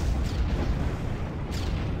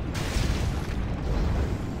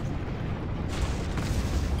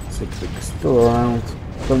 Sick Pick still around.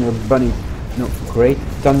 Thunder Bunny, no, Great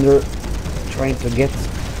Thunder, trying to get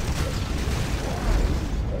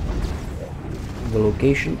the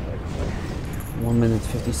location. 1 minute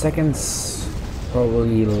 50 seconds.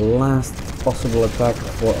 Probably last possible attack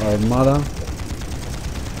for Armada.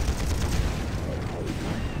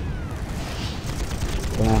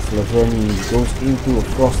 Laverne goes into a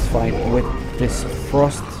frost fight with this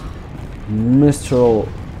Frost. Mistral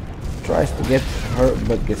tries to get her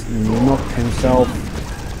but gets knocked himself.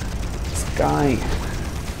 Sky.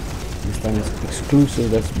 This time it's exclusive,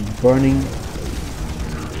 that's Burning.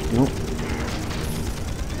 No.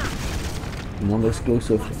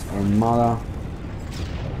 Non-exclusive, it's Armada.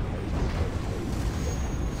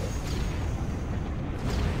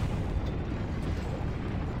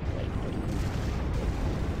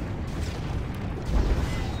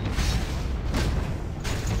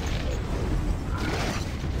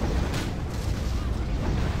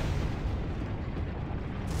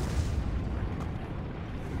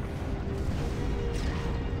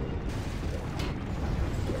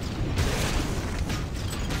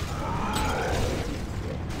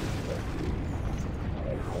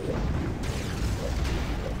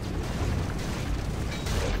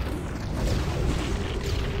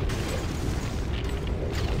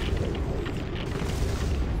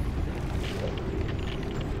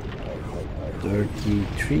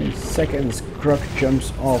 Seconds, Kruk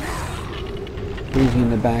jumps off, freezing in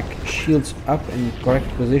the back, shields up in correct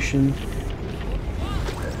position.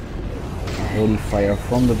 Holy fire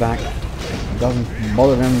from the back, it doesn't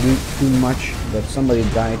bother them too much, but somebody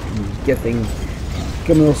died getting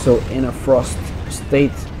Camilso in a frost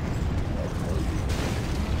state.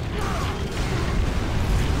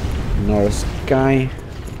 Another Sky,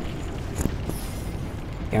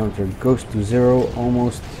 counter goes to 0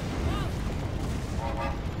 almost.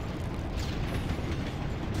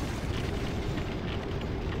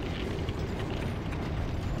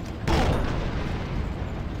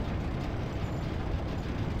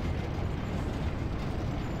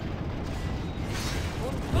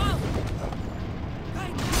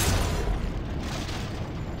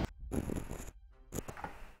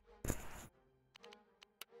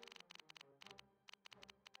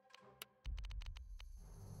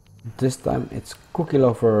 This time it's Cookie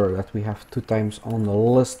Lover that we have 2 times on the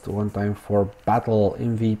list. 1 time for Battle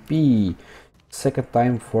MVP, 2nd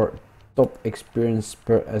time for top experience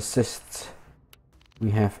per assist. We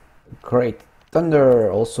have Great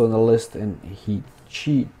Thunder also on the list, and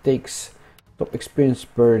she takes top experience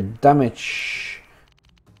per damage.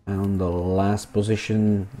 And on the last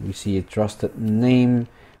position we see a Trusted Name,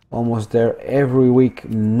 almost there every week,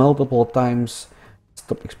 multiple times.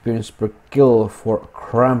 Top experience per kill for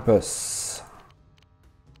Krampus.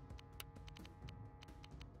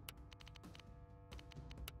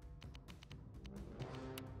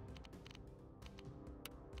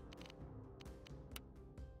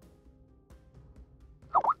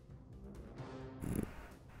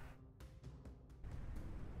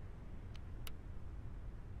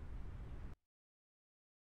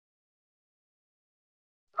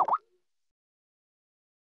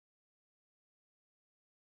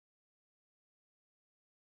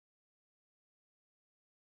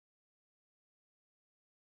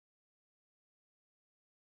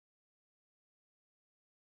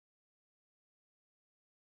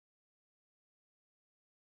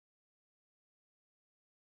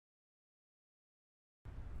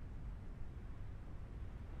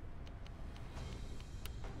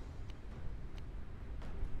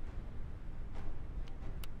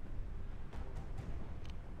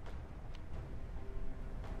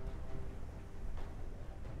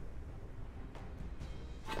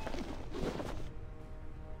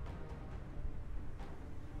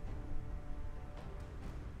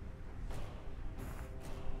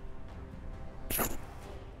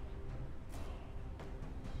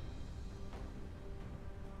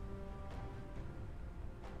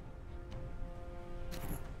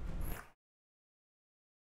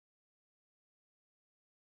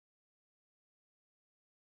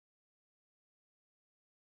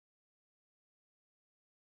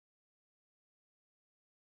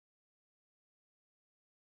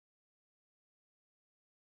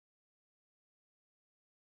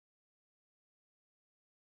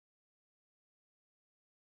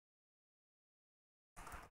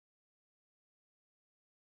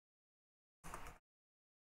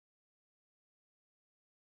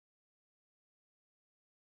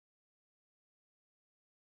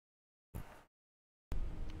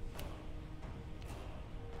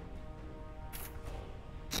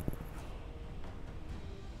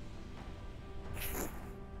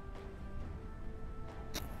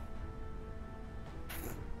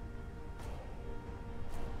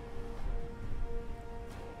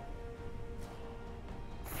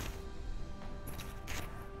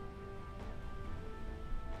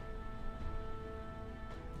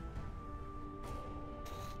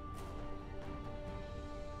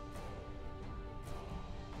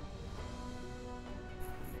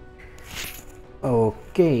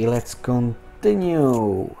 Okay, let's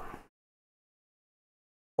continue.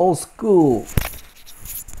 Old School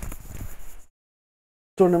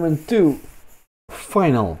Tournament 2.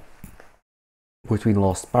 final between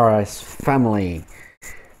Lost Paradise Family,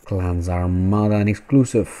 Clans Armada and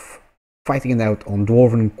Exclusive, fighting it out on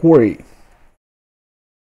Dwarven Quarry.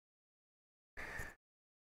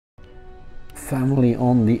 Family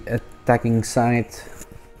on the attacking side.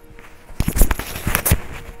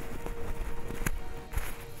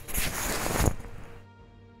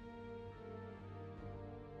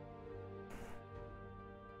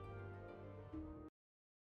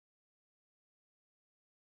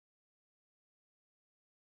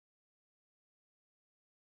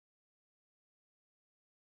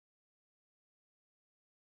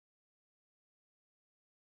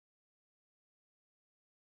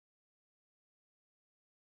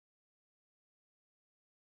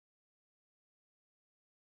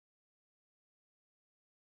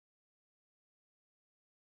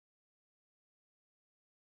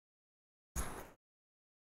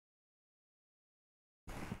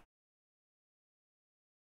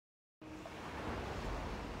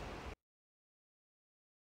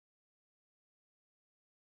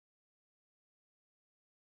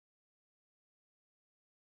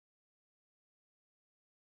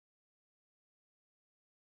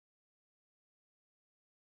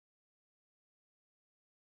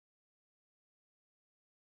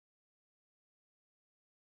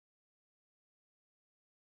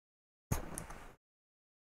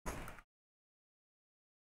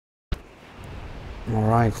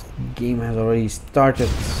 Alright, game has already started.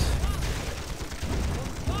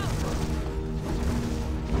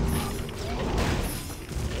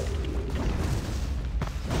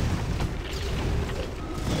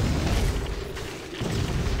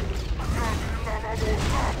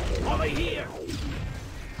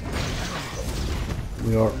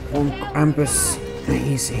 We are on Krampus.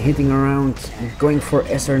 He's hitting around, going for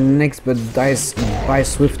SR next, but dies by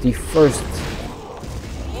Swifty first.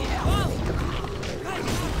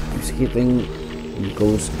 He's hitting,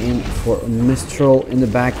 goes in for a Mistral in the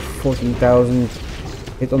back, 14,000.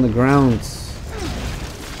 Hit on the ground.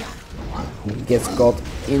 He gets caught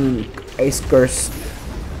in Ice Curse.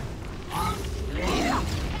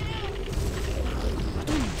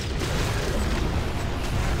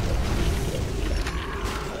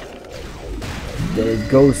 There it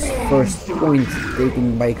goes, first point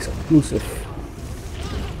taken by Exclusive.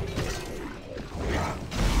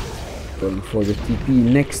 Going for the TP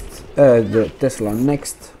next, the Tesla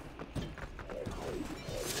next.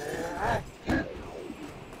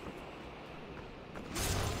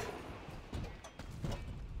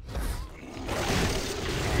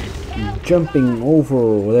 Jumping over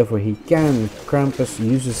whatever he can. Krampus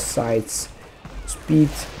uses sides, speed,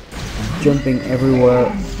 jumping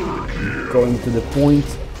everywhere, going to the point,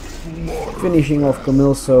 finishing off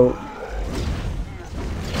Camilso.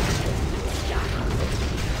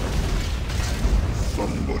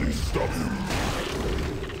 Somebody stop him.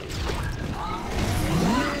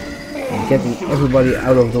 Getting everybody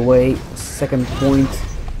out of the way. Second point,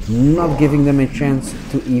 not giving them a chance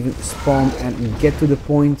to even spawn and get to the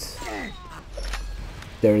point.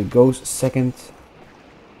 There it goes, second.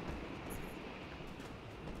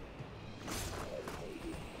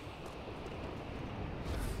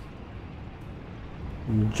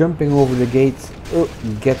 Jumping over the gate,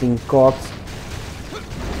 getting caught,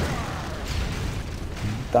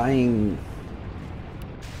 dying.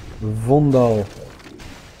 Vondal.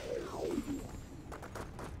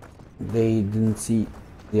 They didn't see,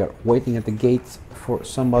 they are waiting at the gate for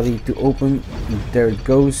somebody to open. There it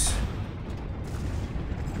goes.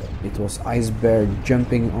 It was Ice Bear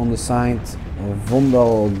jumping on the side.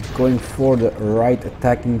 Vondal going for the right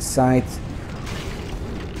attacking side.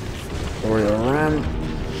 Or the ram.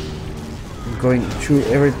 Going through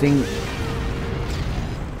everything.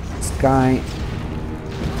 Sky.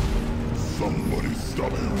 Somebody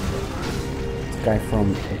stop him. Sky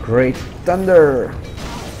from Great Thunder.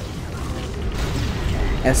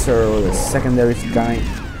 Esser, the secondary Sky.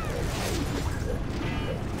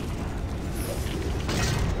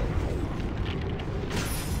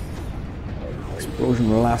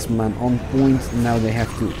 Explosion, last man on point. Now they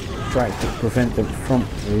have to try to prevent them from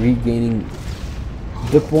regaining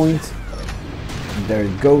the point. There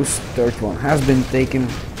it goes, third one has been taken.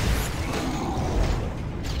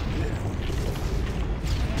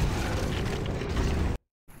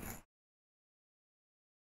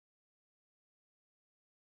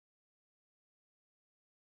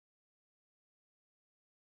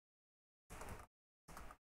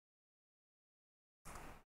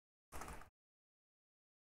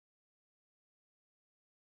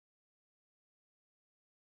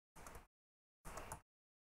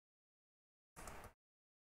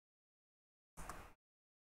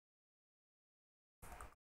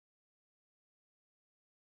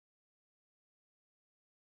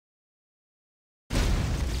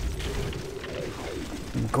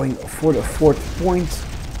 going for the 4th point.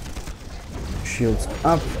 Shields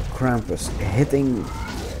up, Krampus hitting.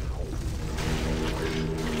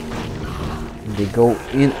 They go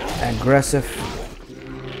in aggressive.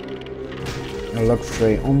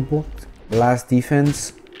 Luxray on board. Last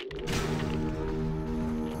defense.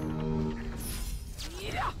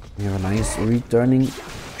 We have a nice returning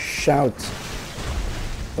shout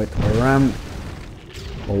with Ram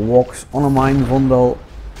walks on a mine Vondel.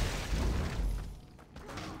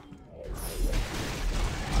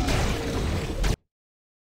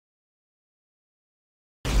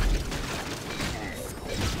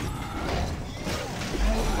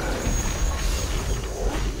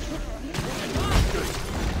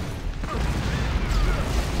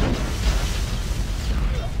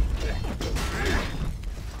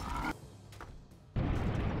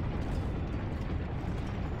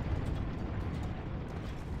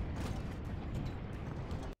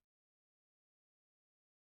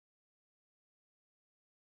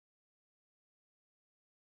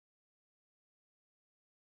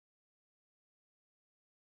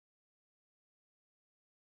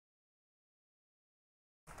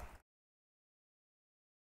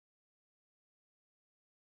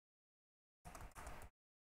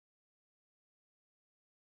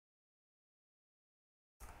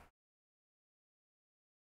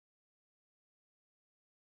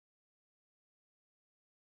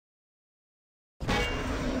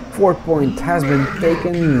 Fourth point has been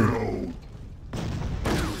taken.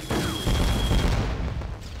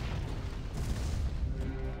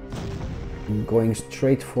 Going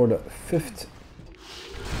straight for the 5th.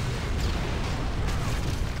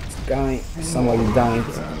 Sky, somebody died.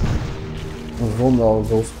 Vondel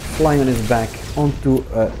goes flying on his back onto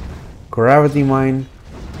a gravity mine.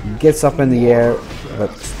 Gets up in the air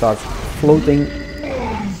but starts floating.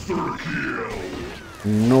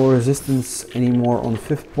 No resistance anymore on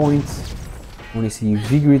 5th point. Only see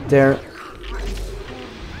Vigrid there.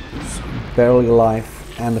 It's barely alive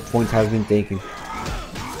and the point has been taken.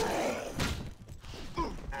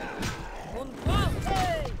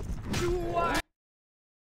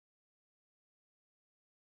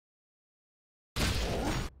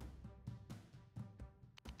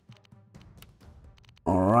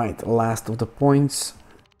 Alright, last of the points.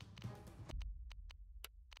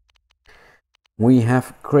 We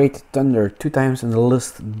have Great Thunder 2 times in the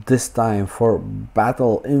list this time for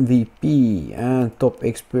Battle MVP and top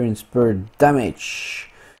experience per damage.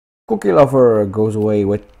 Cookie Lover goes away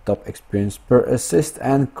with top experience per assist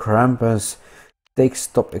and Krampus takes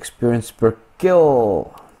top experience per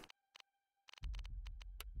kill.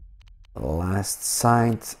 Last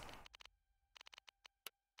side.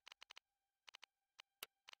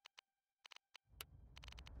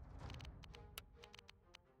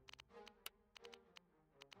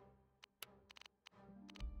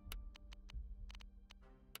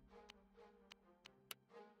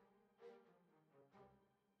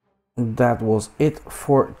 That was it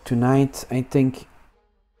for tonight, I think.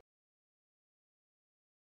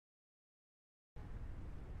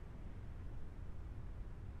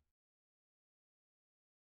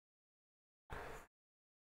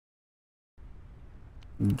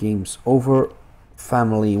 Game's over.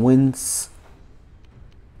 Family wins.